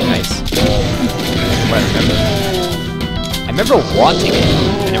graphics look nice. From what I remember wanting it.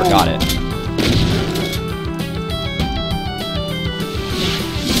 I never got it.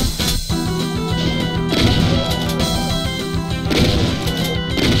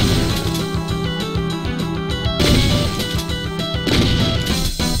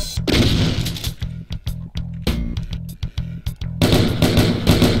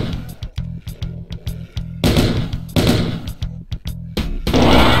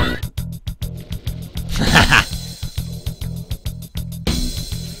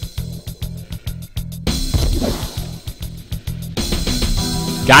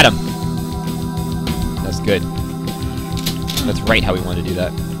 Got him! That's good. That's right how we want to do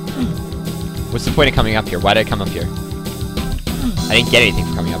that. What's the point of coming up here? Why did I come up here? I didn't get anything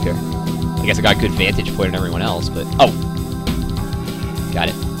for coming up here. I guess I got a good vantage point on everyone else, but... Oh! Got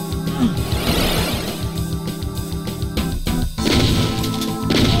it.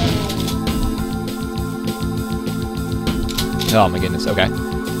 Oh my goodness, okay.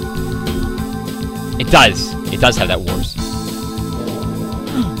 It does. It does have that wars.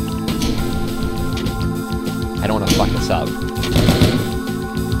 I don't want to fuck this up.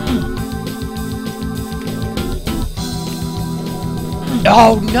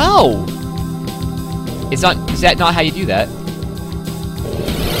 Oh no! Is that not how you do that?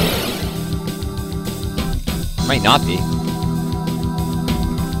 Might not be.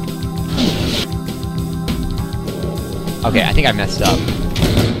 Okay, I think I messed up.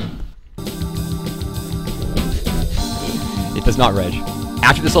 It does not reg.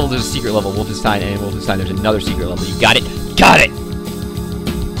 After this level, there's a secret level, Wolfenstein, and in Wolfenstein, there's another secret level. You got it? Got it!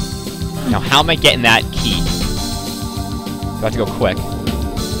 Now, how am I getting that key? Do I have to go quick?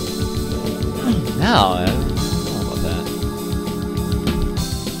 No, I don't know about that.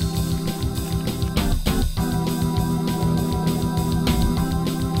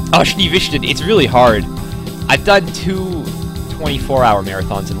 Oh, Schneewichten, it's really hard. I've done 2 24-hour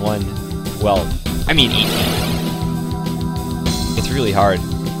marathons and 1 12. I mean 18. It's really hard.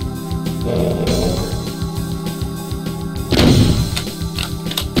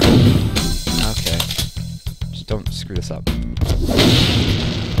 Okay. Just don't screw this up.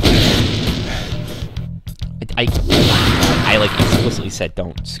 I like explicitly said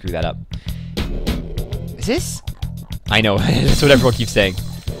don't screw that up. Is this? I know, that's what everyone keeps saying.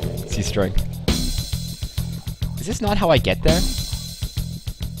 C string. Is this not how I get there?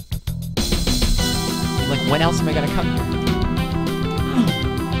 Like, when else am I gonna come here?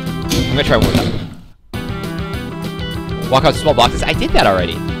 I'm gonna try one more time. Walk out small boxes. I did that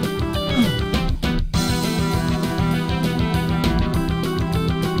already.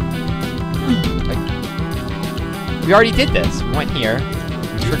 We already did this. We went here.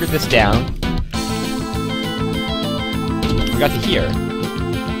 We triggered this down. We got to here.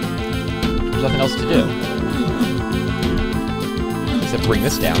 There's nothing else to do. Except bring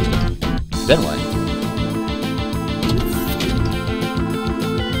this down. Then what?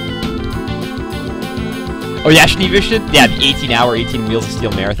 Oh yeah, Schneewichten? Yeah, the 18-hour, 18 Wheels of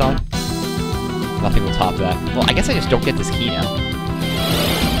Steel marathon. Nothing will top that. Well, I guess I just don't get this key now.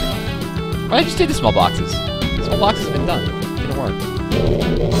 Why did I just do the small boxes? The small boxes have been done. Didn't work.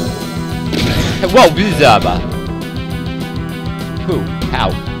 Whoa, Bizaba! Who?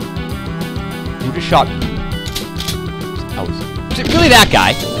 How? Who just shot me? Was it really that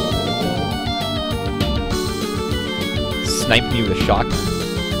guy? Sniped me with a shotgun.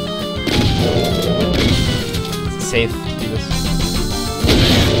 Is it safe to do this?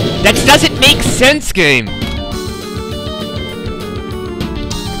 That doesn't make sense, game!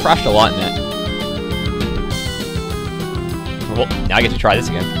 I crashed a lot in that. Well, now I get to try this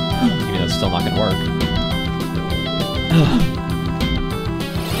again. Even though it's still not gonna work.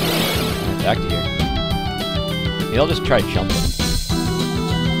 Back to here. Maybe I'll just try jumping.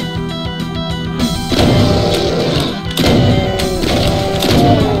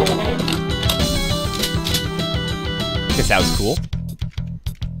 Guess that was cool.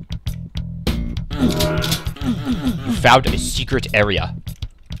 You found a secret area.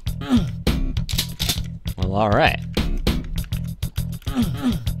 Well, alright.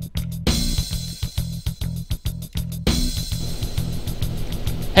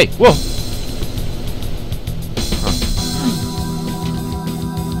 Hey, whoa! Huh.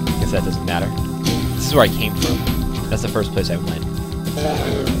 Guess that doesn't matter. This is where I came from. That's the first place I went.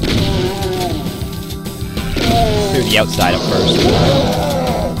 Clear the outside up first.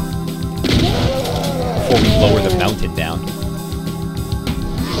 Before we lower the mountain down.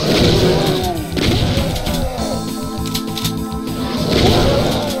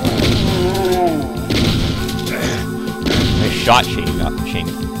 Nice shot, chain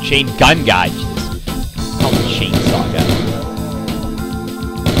gun guy. Jesus. Call him chainsaw guy.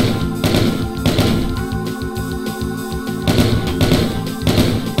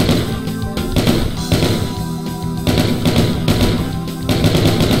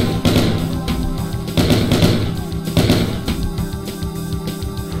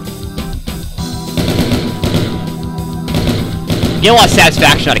 You get a lot of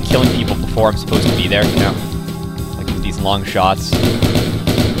satisfaction out of killing people before I'm supposed to be there, you know? Like with these long shots.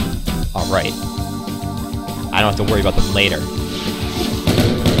 Alright. I don't have to worry about them later.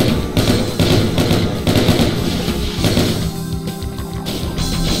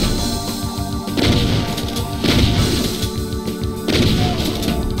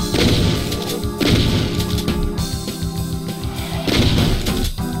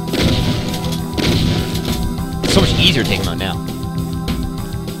 It's so much easier to take them out now.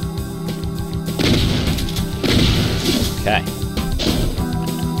 Okay.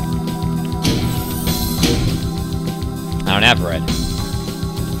 I don't know. have red.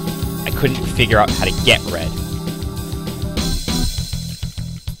 I couldn't figure out how to get red.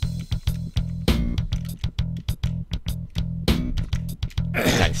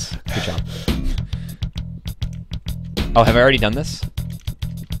 Nice. Good job. Oh, have I already done this?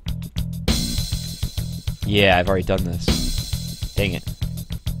 Yeah, I've already done this. Dang it.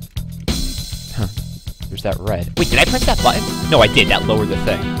 Huh. There's that red. Wait, did I press that button? No, I did. That lowered the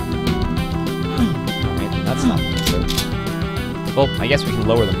thing. Alright, then that's not good. Well, I guess we can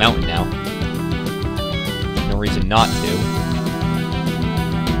lower the mountain now. No reason not to.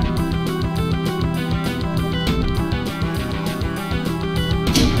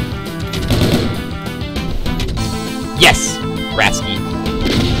 Yes! Ratsky.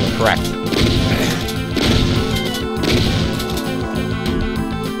 Correct.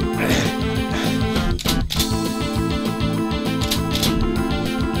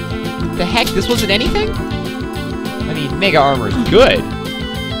 The heck? This wasn't anything? I mean, Mega Armor is good.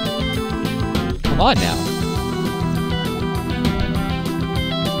 Come on now.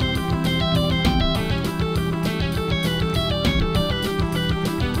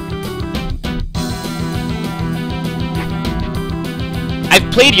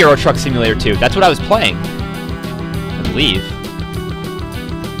 I've played Euro Truck Simulator 2. That's what I was playing. I believe.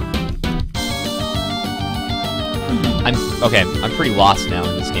 I'm pretty lost now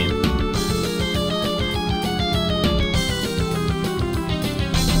in this game.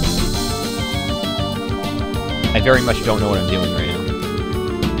 I very much don't know what I'm doing right now.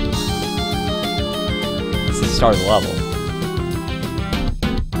 This is the start of the level.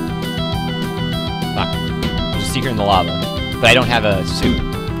 Fuck. There's a secret in the lava. But I don't have a suit.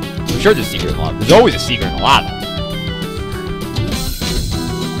 I'm sure there's a secret in the lava. There's always a secret in the lava.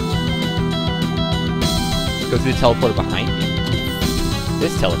 Go through the teleporter behind me.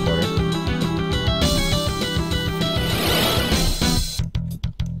 This teleporter.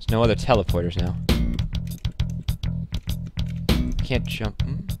 There's no other teleporters now. I can't jump.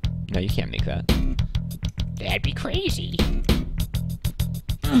 No, you can't make that. That'd be crazy.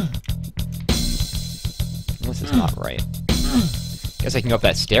 Unless it's not right. Guess I can go up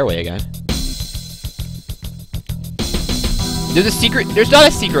that stairway again. There's a secret. There's not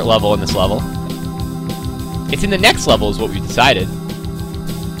a secret level in this level. It's in the next level is what we decided.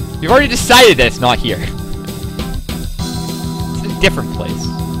 We've already decided that it's not here. It's in a different place.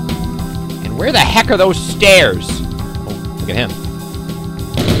 And where the heck are those stairs? Oh, look at him.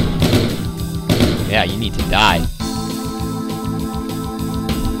 Yeah, you need to die.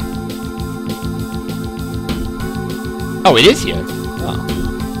 Oh, it is here. Oh.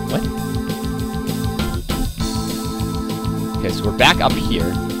 What? Okay, so we're back up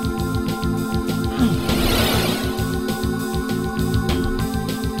here.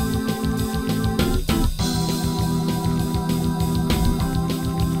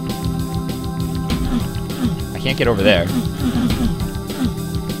 I can't get over there.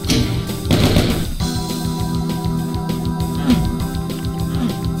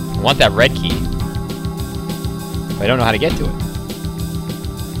 I want that red key. I don't know how to get to it.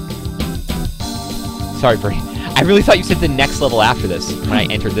 Sorry, Brie. I really thought you said the next level after this, when I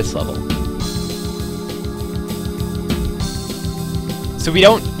entered this level. So we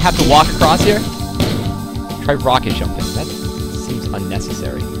don't have to walk across here? Try rocket jumping. That seems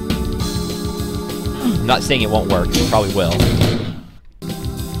unnecessary. I'm not saying it won't work. It probably will.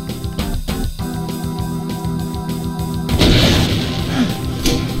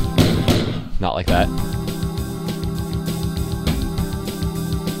 Not like that.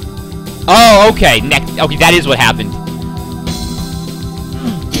 Oh, okay. Okay, that is what happened.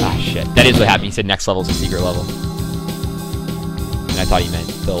 Ah, shit. That is what happened. He said next level is a secret level. And I thought he meant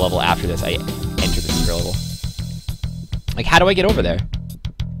the level after this. I entered the secret level. Like, how do I get over there?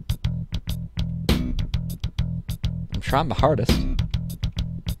 I'm trying my hardest.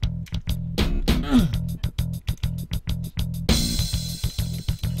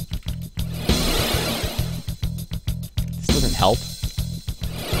 This doesn't help.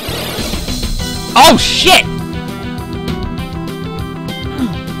 Oh, shit!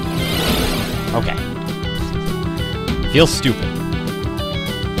 Okay. Feels stupid.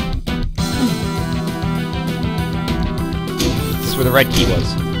 This is where the red key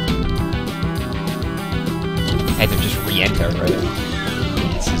was. I had to just re-enter right there.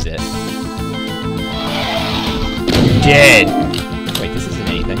 This is it. Dead! Wait, this isn't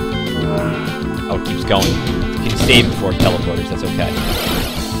anything. Oh, it keeps going. You can save before teleporters, that's okay.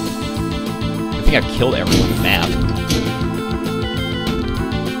 I think I've killed everyone on the map.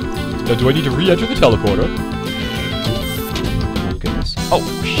 Now, do I need to re-enter the teleporter? Oh, goodness. Oh,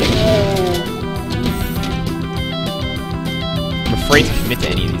 shit. afraid to commit to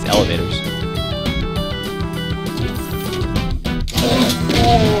any of these elevators.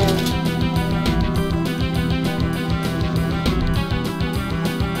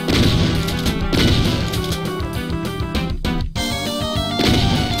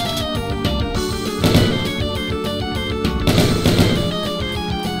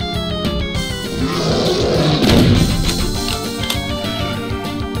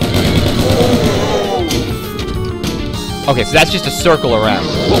 Okay, so that's just a circle around.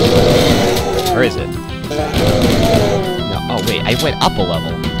 Where is it? No, oh wait, I went up a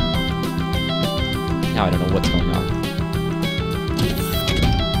level. Now I don't know what's going on.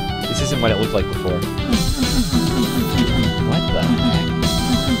 This isn't what it looked like before. What the heck?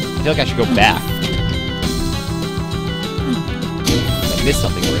 I feel like I should go back. I missed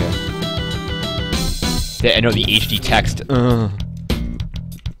something over here. I know the HD text. Oh,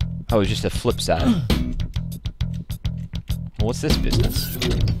 it's just a flip side. Well, what's this business?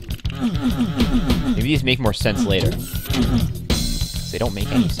 Maybe these make more sense later. They don't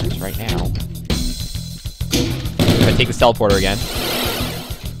make any sense right now. If I take this teleporter again,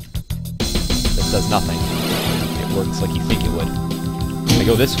 this does nothing. It works like you think it would. If I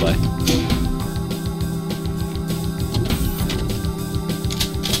go this way.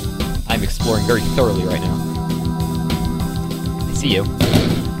 I'm exploring very thoroughly right now. I see you.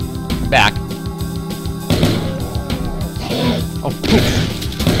 Come back. Oh, poof.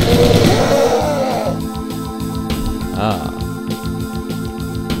 Ah.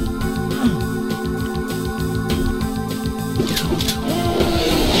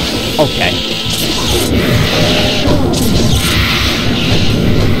 Okay.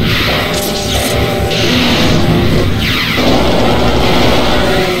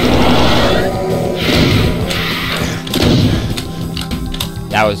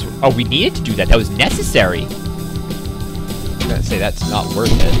 That was... Oh, we needed to do that. That was necessary. I'm gonna say that's not worth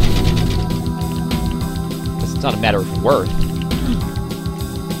it. It's not a matter of worth.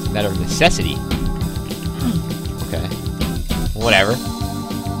 It's a matter of necessity. Okay. Whatever.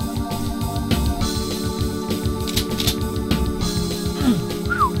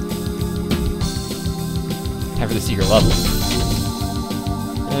 Time for the secret level.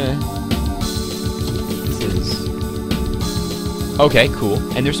 This is... Okay, cool.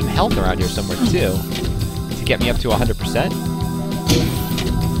 And there's some health around here somewhere, too. To get me up to 100%.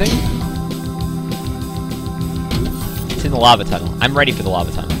 Thing. It's in the lava tunnel. I'm ready for the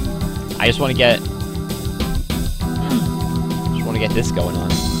lava tunnel. I just want to get... this going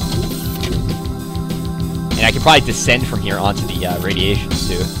on. And I can probably descend from here onto the radiation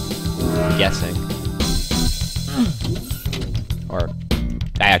suit. I'm guessing. Or...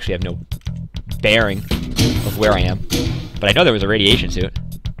 I actually have no bearing of where I am. But I know there was a radiation suit.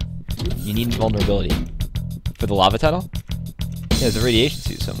 You need invulnerability. For the lava tunnel? Yeah, there's a radiation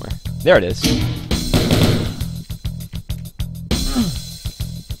suit somewhere. There it is.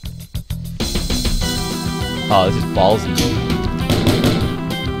 Oh, this is ballsy.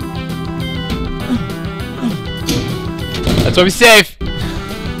 That's why we save!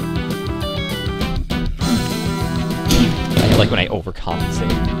 I like when I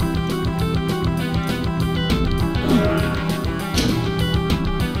overcompensate.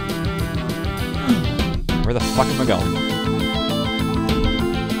 Where the fuck am I going?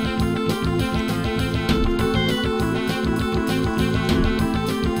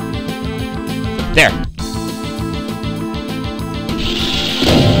 There!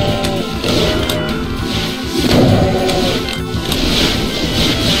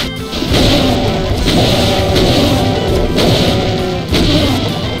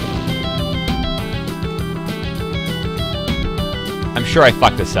 I'm sure I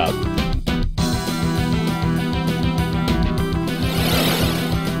fucked this up.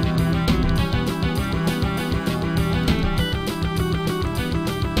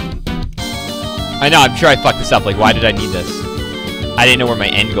 I know, I'm sure I fucked this up. Like, why did I need this? I didn't know where my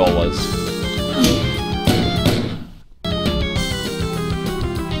end goal was.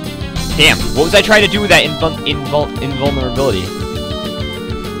 Damn, what was I trying to do with that invulnerability?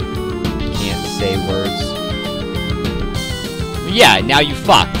 Can't say words. Yeah, now you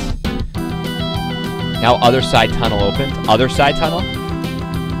fucked. Now other side tunnel opened. Other side tunnel?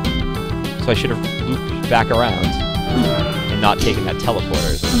 So I should have looped back around. And not taken that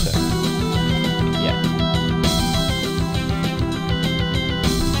teleporter or something. Yeah.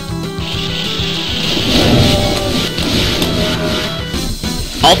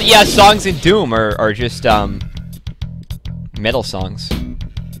 All the songs in Doom are just metal songs.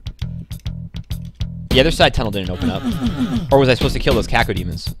 The other side tunnel didn't open up. Or was I supposed to kill those Caco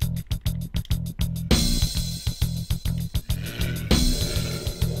demons?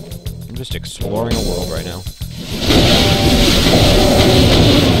 just exploring a world right now.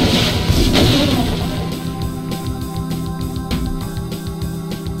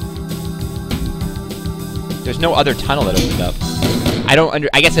 There's no other tunnel that opened up.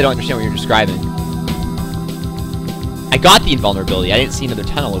 I guess I don't understand what you're describing. I got the invulnerability. I didn't see another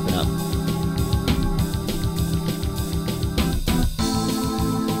tunnel open up.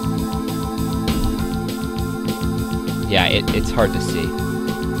 Yeah, it's hard to see.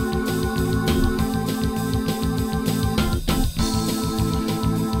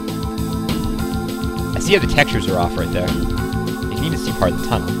 I see how the textures are off right there. You can even see part of the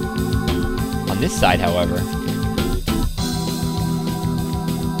tunnel. On this side, however,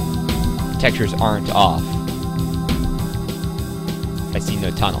 the textures aren't off. I see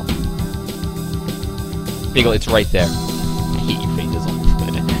no tunnel. Bagel, it's right there. I hate you,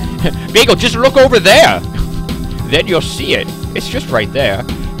 Fadizzle. Bagel, just look over there! Then you'll see it. It's just right there.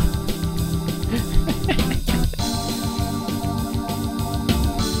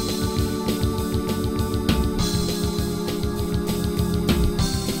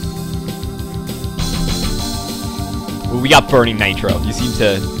 Well, we got burning nitro. You seem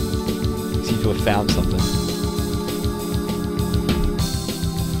to have found something.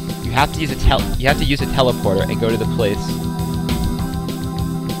 You have to use a teleporter and go to the place.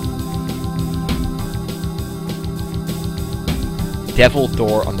 Devil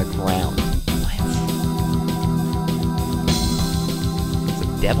door on the ground. What? There's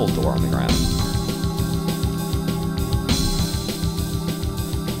a devil door on the ground.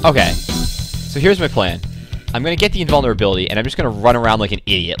 Okay. So here's my plan. I'm gonna get the invulnerability, and I'm just gonna run around like an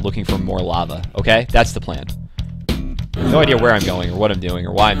idiot looking for more lava. Okay? That's the plan. No idea where I'm going, or what I'm doing,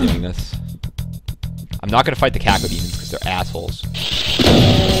 or why I'm doing this. I'm not gonna fight the Caco demons, because they're assholes.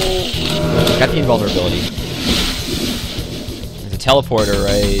 Got the invulnerability. Teleporter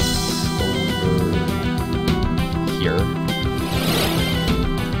right over here.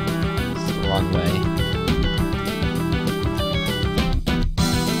 It's the wrong way.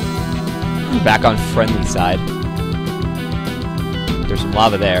 Back on friendly side. There's some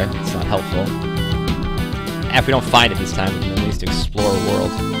lava there. It's not helpful. And if we don't find it this time, we can at least explore a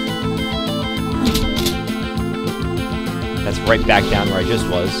world. That's right back down where I just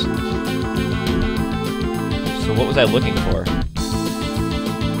was. So what was I looking for?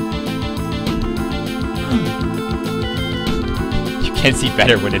 You can see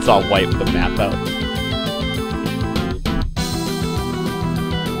better when it's all white with the map out.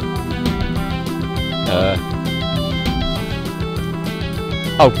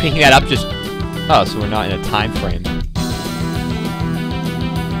 Oh, picking that up just... Oh, so we're not in a time frame.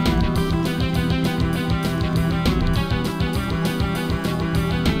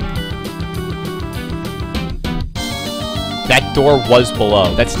 That door was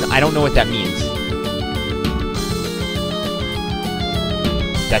below. I don't know what that means.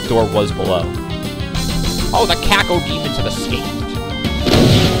 That door was below. Oh, the Caco demons have escaped.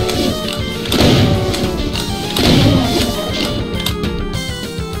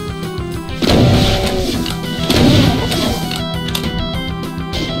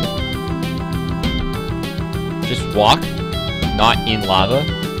 Just walk, not in lava.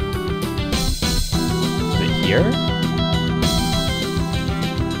 Is it here?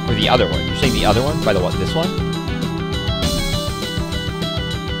 Or the other one? You're saying the other one? By the what? This one?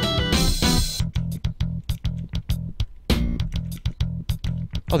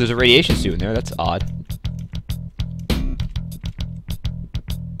 Oh, there's a radiation suit in there. That's odd.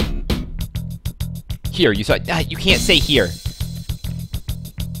 Here, you saw... you can't say here.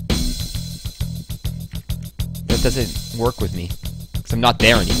 That doesn't work with me. Because I'm not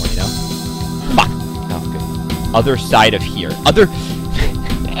there anymore, you know? Fuck! Oh, good. Other side of here. Other...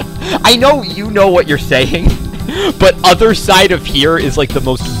 I know you know what you're saying, but other side of here is like the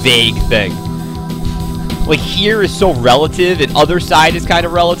most vague thing. Like, here is so relative, and other side is kind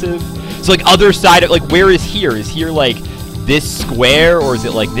of relative. So, like, other side of, like, where is here? Is here, like, this square, or is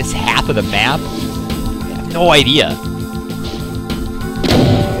it, like, this half of the map? I have no idea.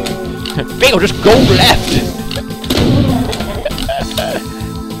 Bagel, just go left!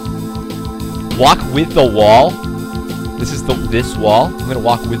 Walk with the wall? This is this wall? I'm gonna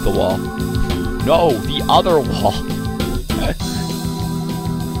walk with the wall. No, the other wall.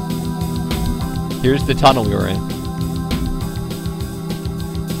 Here's the tunnel we were in.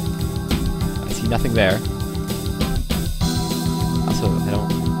 I see nothing there. Also, I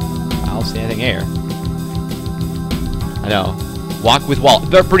don't see anything here. I know. Walk with wall.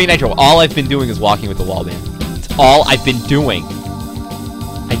 They're pretty nitro. All I've been doing is walking with the wall, man. It's all I've been doing.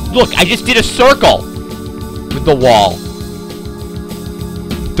 Look, I just did a circle with the wall.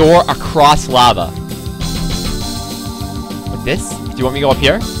 Door across lava. Like this? Do you want me to go up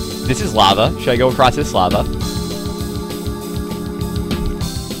here? This is lava. Should I go across this lava?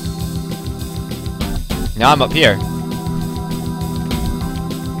 Now I'm up here.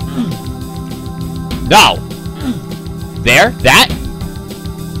 No! There? That?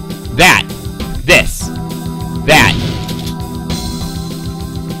 That. This. That.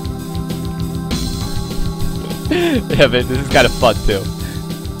 Yeah, but this is kind of fun too.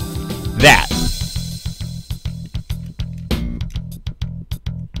 That.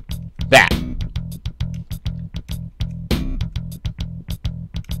 That.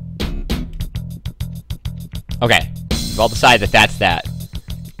 Okay. We've all decided that that's that.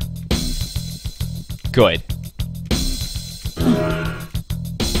 Good.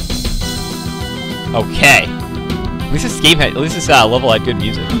 Okay. At least this game had, at least this level had good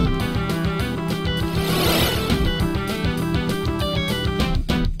music.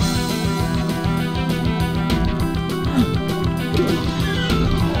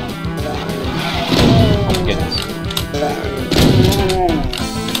 Oh my goodness.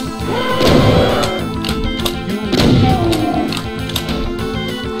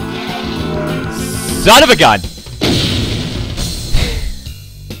 Son of a gun!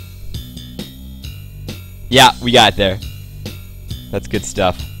 Yeah, we got there. That's good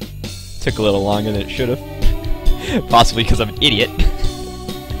stuff. Took a little longer than it should have. Possibly because I'm an idiot.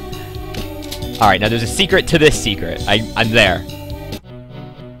 Alright, now there's a secret to this secret. I'm there.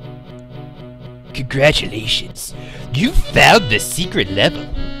 Congratulations. You found the secret level.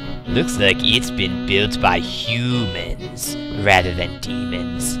 Looks like it's been built by humans rather than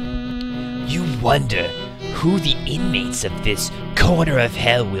demons. You wonder who the inmates of this corner of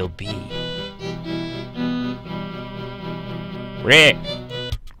hell will be. Rick.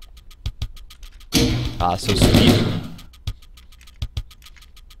 Ah, so sweet.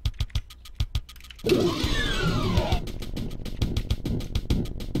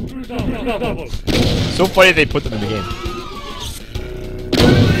 So funny they put them in the game.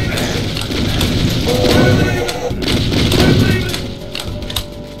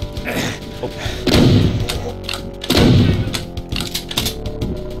 Okay.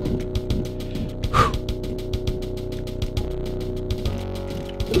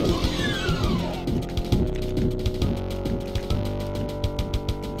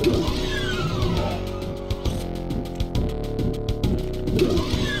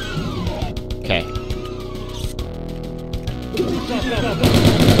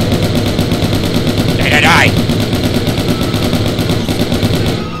 Die!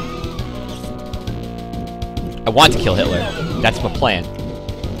 I want to kill Hitler. That's my plan. I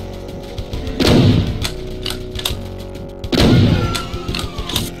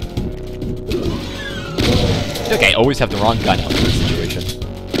feel like I always have the wrong gun out in this situation.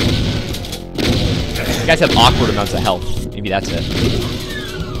 You guys have awkward amounts of health. Maybe that's it.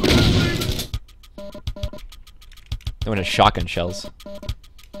 No one has shotgun shells.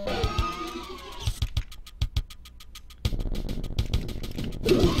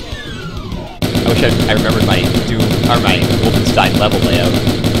 I wish I remembered my Doom or my Wolfenstein level layout.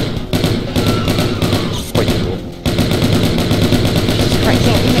 Quite cool. Jesus Christ.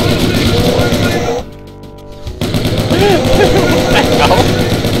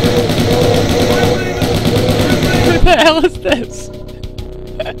 What the hell is this?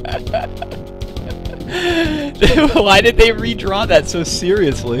 Why did they redraw that so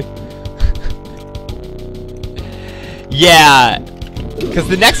seriously? Yeah, because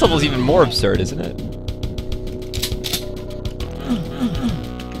the next level is even more absurd, isn't it?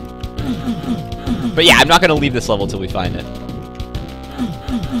 But yeah, I'm not gonna leave this level until we find it.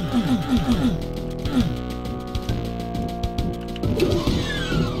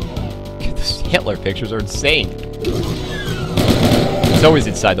 These Hitler pictures are insane. It's always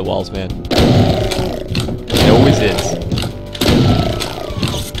inside the walls, man. It always is.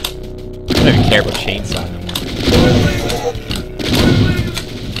 I don't even care about chainsaw no more.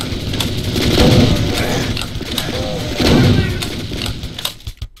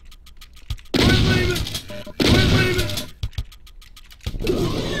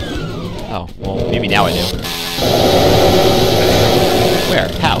 Oh, well, maybe now I do. Where?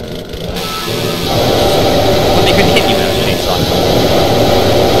 How? Well, they couldn't hit you with a chainsaw.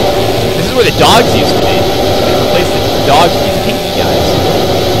 This is where the dogs used to be. They replaced the dogs with these pinky guys.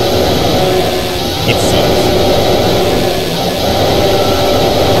 It seems.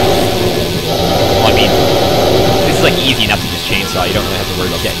 Well, I mean, this is like easy enough to just chainsaw. You don't really have to worry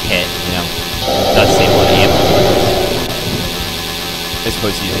about getting hit, you know? It does save a lot of ammo. As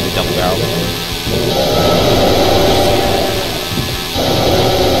opposed to using the double barrel.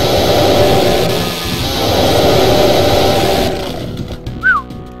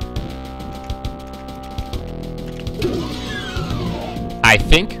 I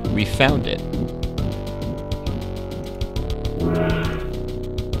think we found it.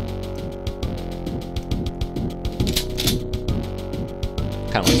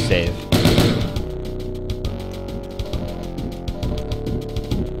 Kind of want to save.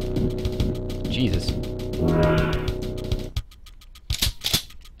 Jesus.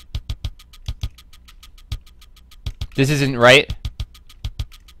 This isn't right.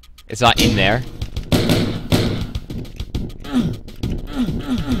 It's not in there.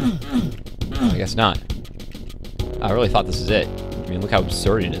 I guess not. I really thought this is it. I mean, look how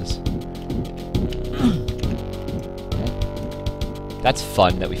absurd it is. That's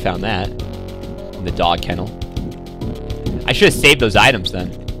fun that we found that. In the dog kennel. I should have saved those items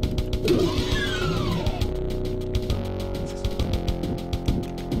then.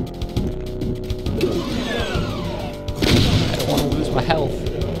 I don't want to lose my health.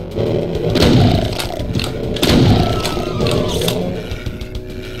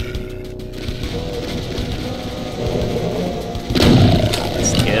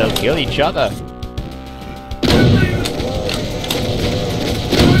 Let's kill each other.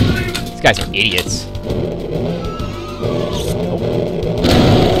 These guys are idiots.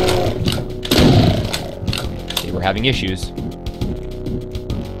 Okay, we're having issues.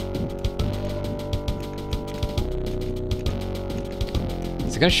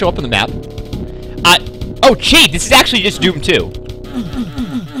 Is it gonna show up on the map? Oh, cheat! This is actually just Doom 2.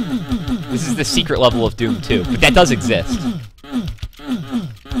 This is the secret level of Doom 2, but that does exist.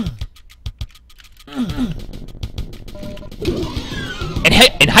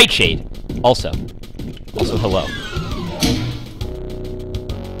 And height shade, also. Also, hello.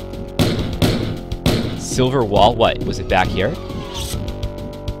 Silver wall, what? Was it back here?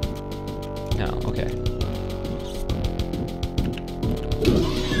 No, okay.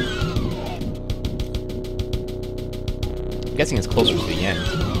 I'm guessing it's closer to the end.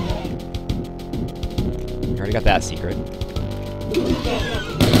 You already got that secret.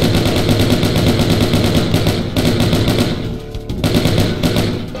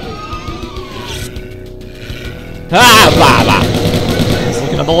 Ah, blah, blah. He's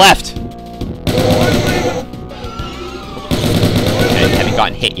looking on the left. Okay, haven't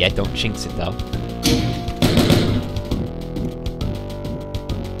gotten hit yet. Don't jinx it, though.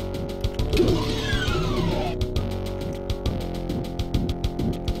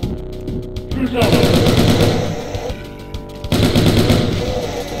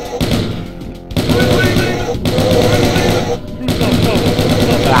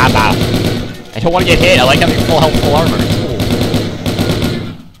 Blah, blah. I don't want to get hit. I like having full health, full armor. It's cool.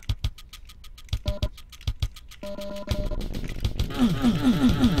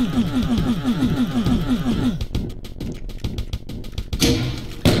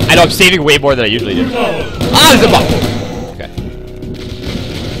 I know I'm saving way more than I usually do. Ah, there's a bug. Okay.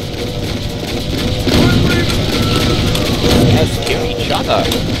 Let's kill each other.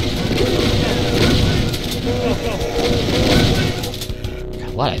 Got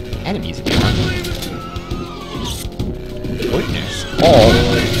a lot of enemies in here. Goodness. Oh.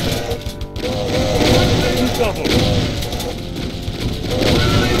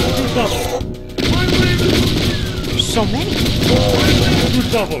 There's so many.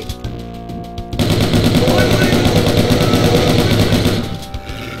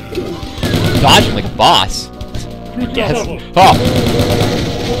 Dodging like a boss. Yes. Oh.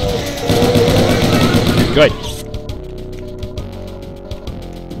 Good.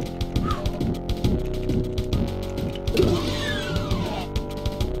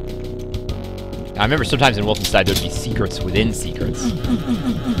 I remember sometimes in Wolfenstein there'd be secrets within secrets.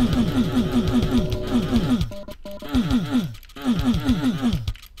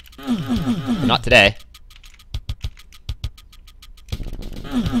 Not today.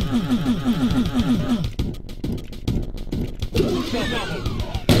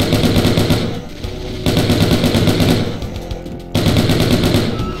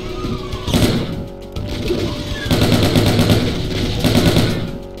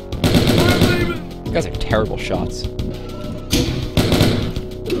 These guys are terrible shots.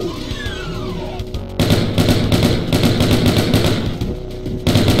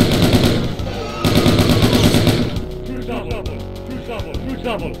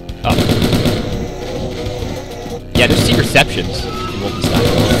 Oh. Yeah, there's secret receptions in Wolfenstein.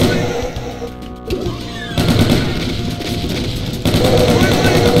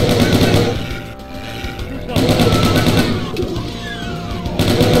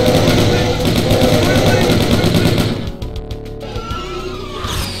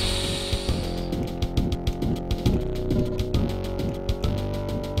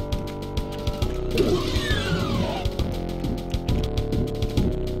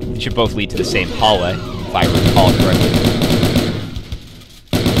 They should both lead to the same hallway, if I recall correctly.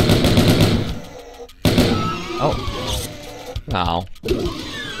 Oh. Wow.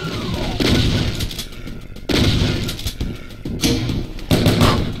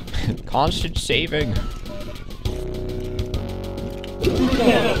 Constant saving.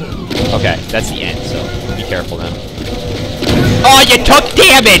 Okay, that's the end, so be careful now. Oh, you took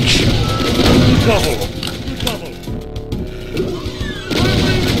damage!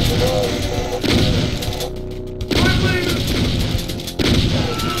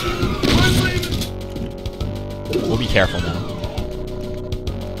 We'll be careful now.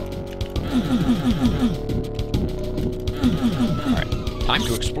 Alright, time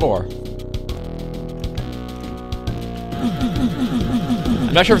to explore.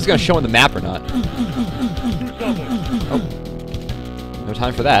 I'm not sure if it's going to show on the map or not. Oh. No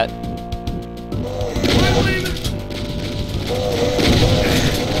time for that.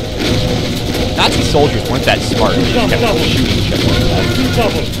 Nazi soldiers weren't that smart. They just kept shooting each other like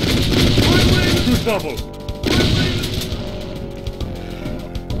that.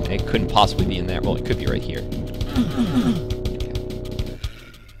 It couldn't possibly be in there. Well, it could be right here.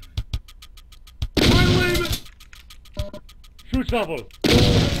 Shoot double.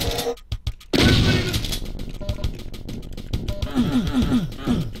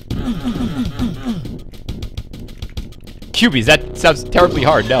 Cubies, that sounds terribly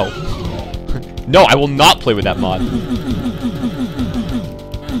hard. No. No, I will not play with that mod.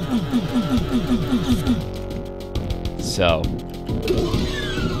 So,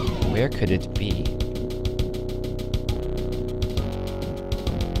 where could it be?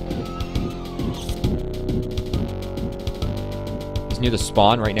 It's near the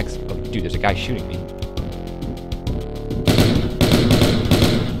spawn, right next. Oh, dude, there's a guy shooting me.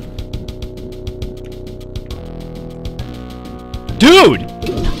 Dude!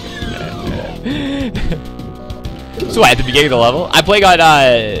 So at the beginning of the level, I'm playing on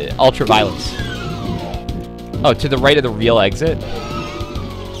Ultra Violence. Oh, to the right of the real exit?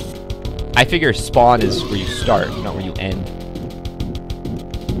 I figure spawn is where you start, not where you end.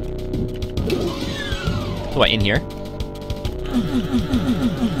 So what, in here?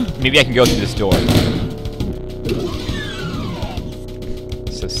 Maybe I can go through this door.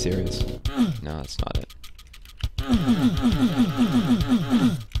 So serious. No, that's not it.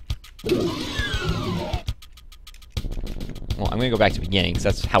 Well, I'm gonna go back to the beginning, because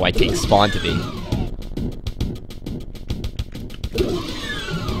that's how I take spawn to be.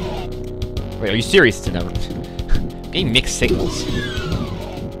 Wait, are you serious to know? Getting mixed signals.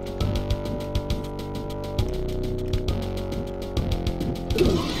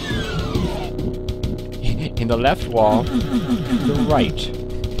 In the left wall, to the right.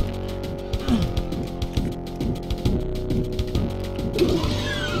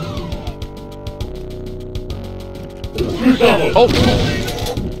 Oh!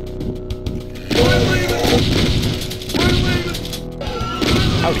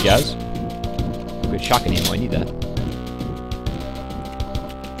 Howdy, guys. Good shotgun ammo, I need that.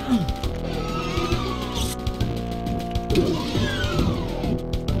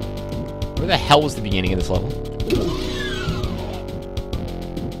 Where the hell was the beginning of this level?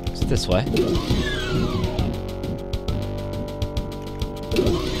 Is it this way?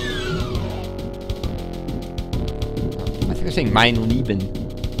 I think they're saying mein Leben.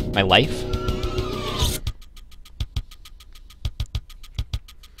 My life?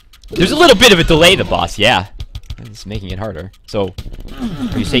 There's a little bit of a delay, the boss, yeah. It's making it harder. So,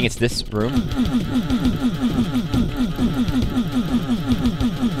 are you saying it's this room?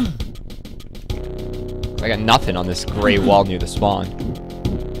 I got nothing on this gray wall near the spawn.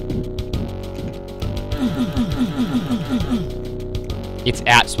 It's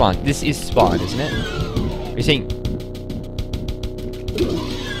at spawn. This is spawn, isn't it? Are you saying...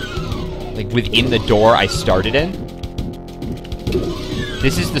 like, within the door I started in?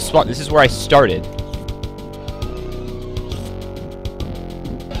 This is the spawn. This is where I started.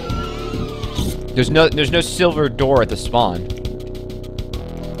 There's no silver door at the spawn.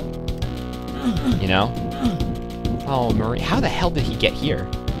 You know? Oh, Marie, how the hell did he get here?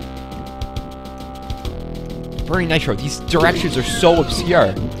 Burning Nitro, these directions are so obscure.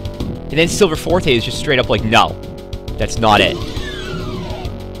 And then Silver Forte is just straight up like, no, that's not it.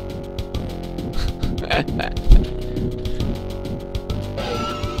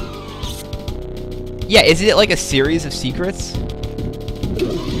 Yeah, isn't it like a series of secrets?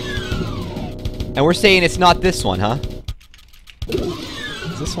 And we're saying it's not this one, huh?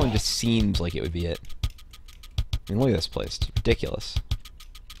 This one just seems like it would be it. I mean, look at this place. It's ridiculous.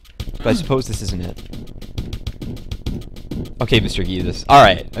 But I suppose this isn't it. Okay, Mr. Jesus.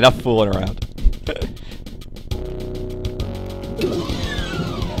 Alright, enough fooling around.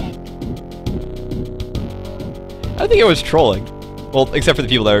 I don't think I was trolling. Well, except for the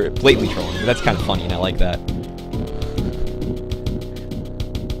people that are blatantly trolling. But that's kind of funny, and I like that.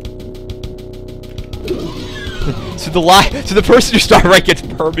 So the person who started right gets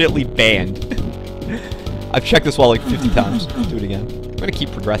permanently banned. I've checked this wall like 50 times. Do it again. I'm gonna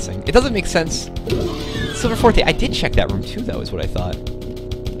keep progressing. It doesn't make sense. Silver Forte. I did check that room too, though, is what I thought.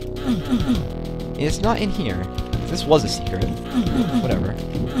 It's not in here. This was a secret. Whatever.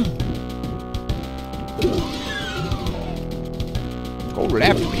 Go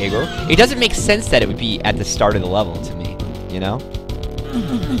left, amigo. It doesn't make sense that it would be at the start of the level to me, you know?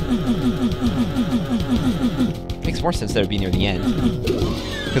 It makes more sense that it would be near the end.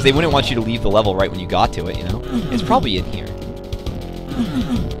 Because they wouldn't want you to leave the level right when you got to it, you know? It's probably in here.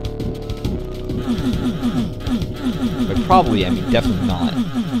 But probably, I mean, definitely not.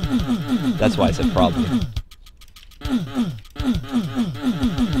 That's why I said probably.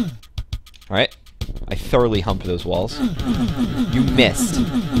 Alright. I thoroughly humped those walls. You missed.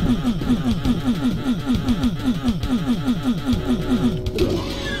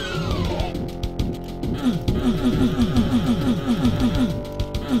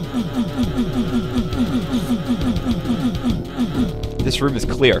 This room is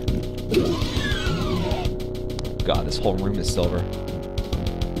clear. God, this whole room is silver.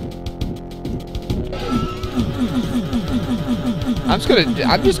 I'm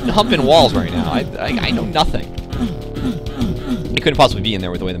just humping walls right now. I know nothing. It couldn't possibly be in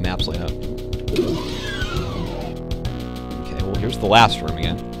there with the way the map's laid out. Okay, well here's the last room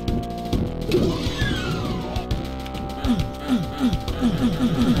again.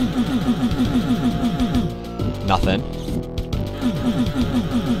 Nothing.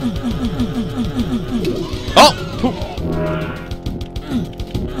 Oh! Poop.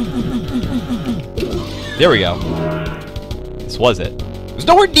 There we go. This was it. It was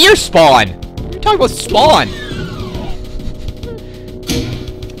nowhere near spawn! What are you talking about spawn?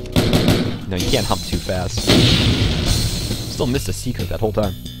 No, you can't hump too fast. Still missed a secret that whole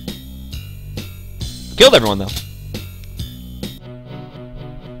time. Killed everyone, though.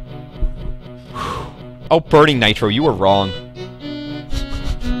 Oh, Burning Nitro, you were wrong.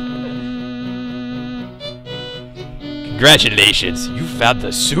 Congratulations, you found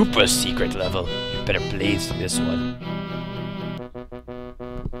the super secret level. You better blaze from this one.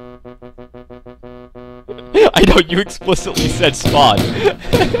 I know, you explicitly said spawn.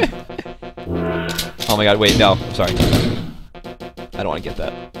 Oh my god, wait, no, I'm sorry. I don't want to get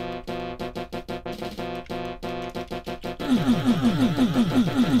that.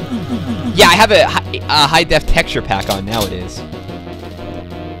 Yeah, I have a high-def texture pack on nowadays.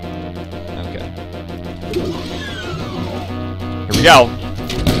 Okay. Here we go.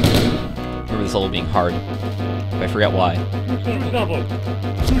 Remember this level being hard. But I forget why.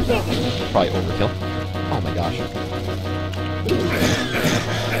 Probably overkill. Oh my gosh.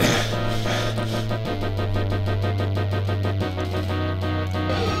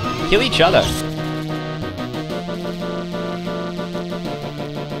 Kill each other.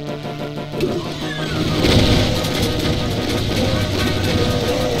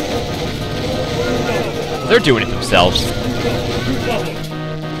 They're doing it themselves.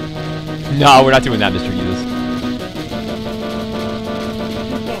 No, we're not doing that, Mr. Hughes.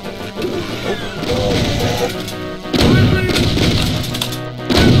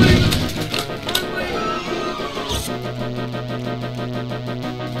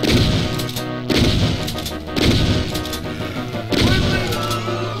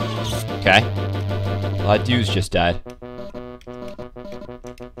 Okay. A lot of dudes just died.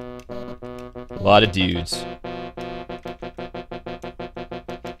 A lot of dudes.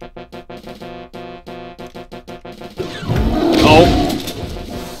 Oh!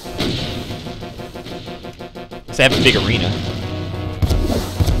 So I have a big arena.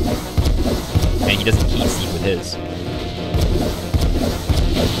 And he doesn't keep seat with his.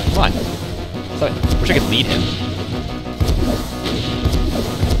 Come on. I wish I could lead him.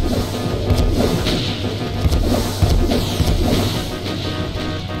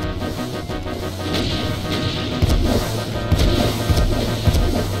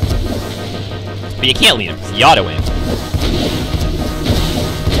 But you can't lead him, because he auto-aim.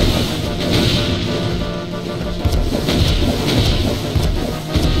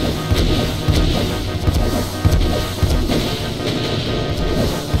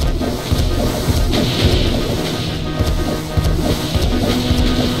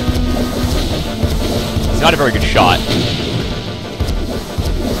 He's not a very good shot.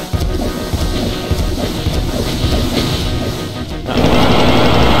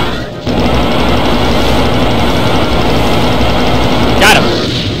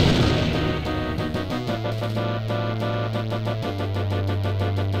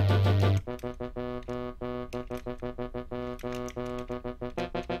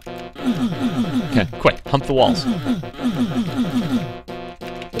 Okay, quick, hump the walls.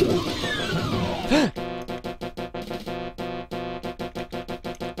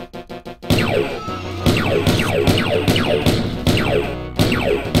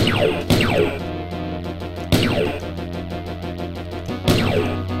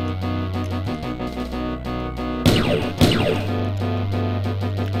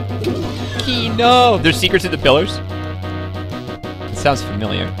 Key, no! There's secrets in the pillars? It sounds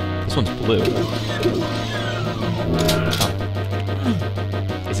familiar. This one's blue. Oh.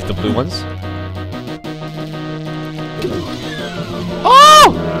 Is it the blue ones?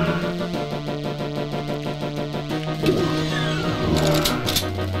 Oh!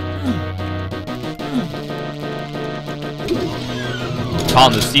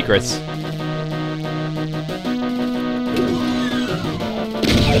 Calling the secrets.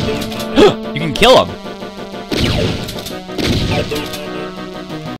 You can kill him.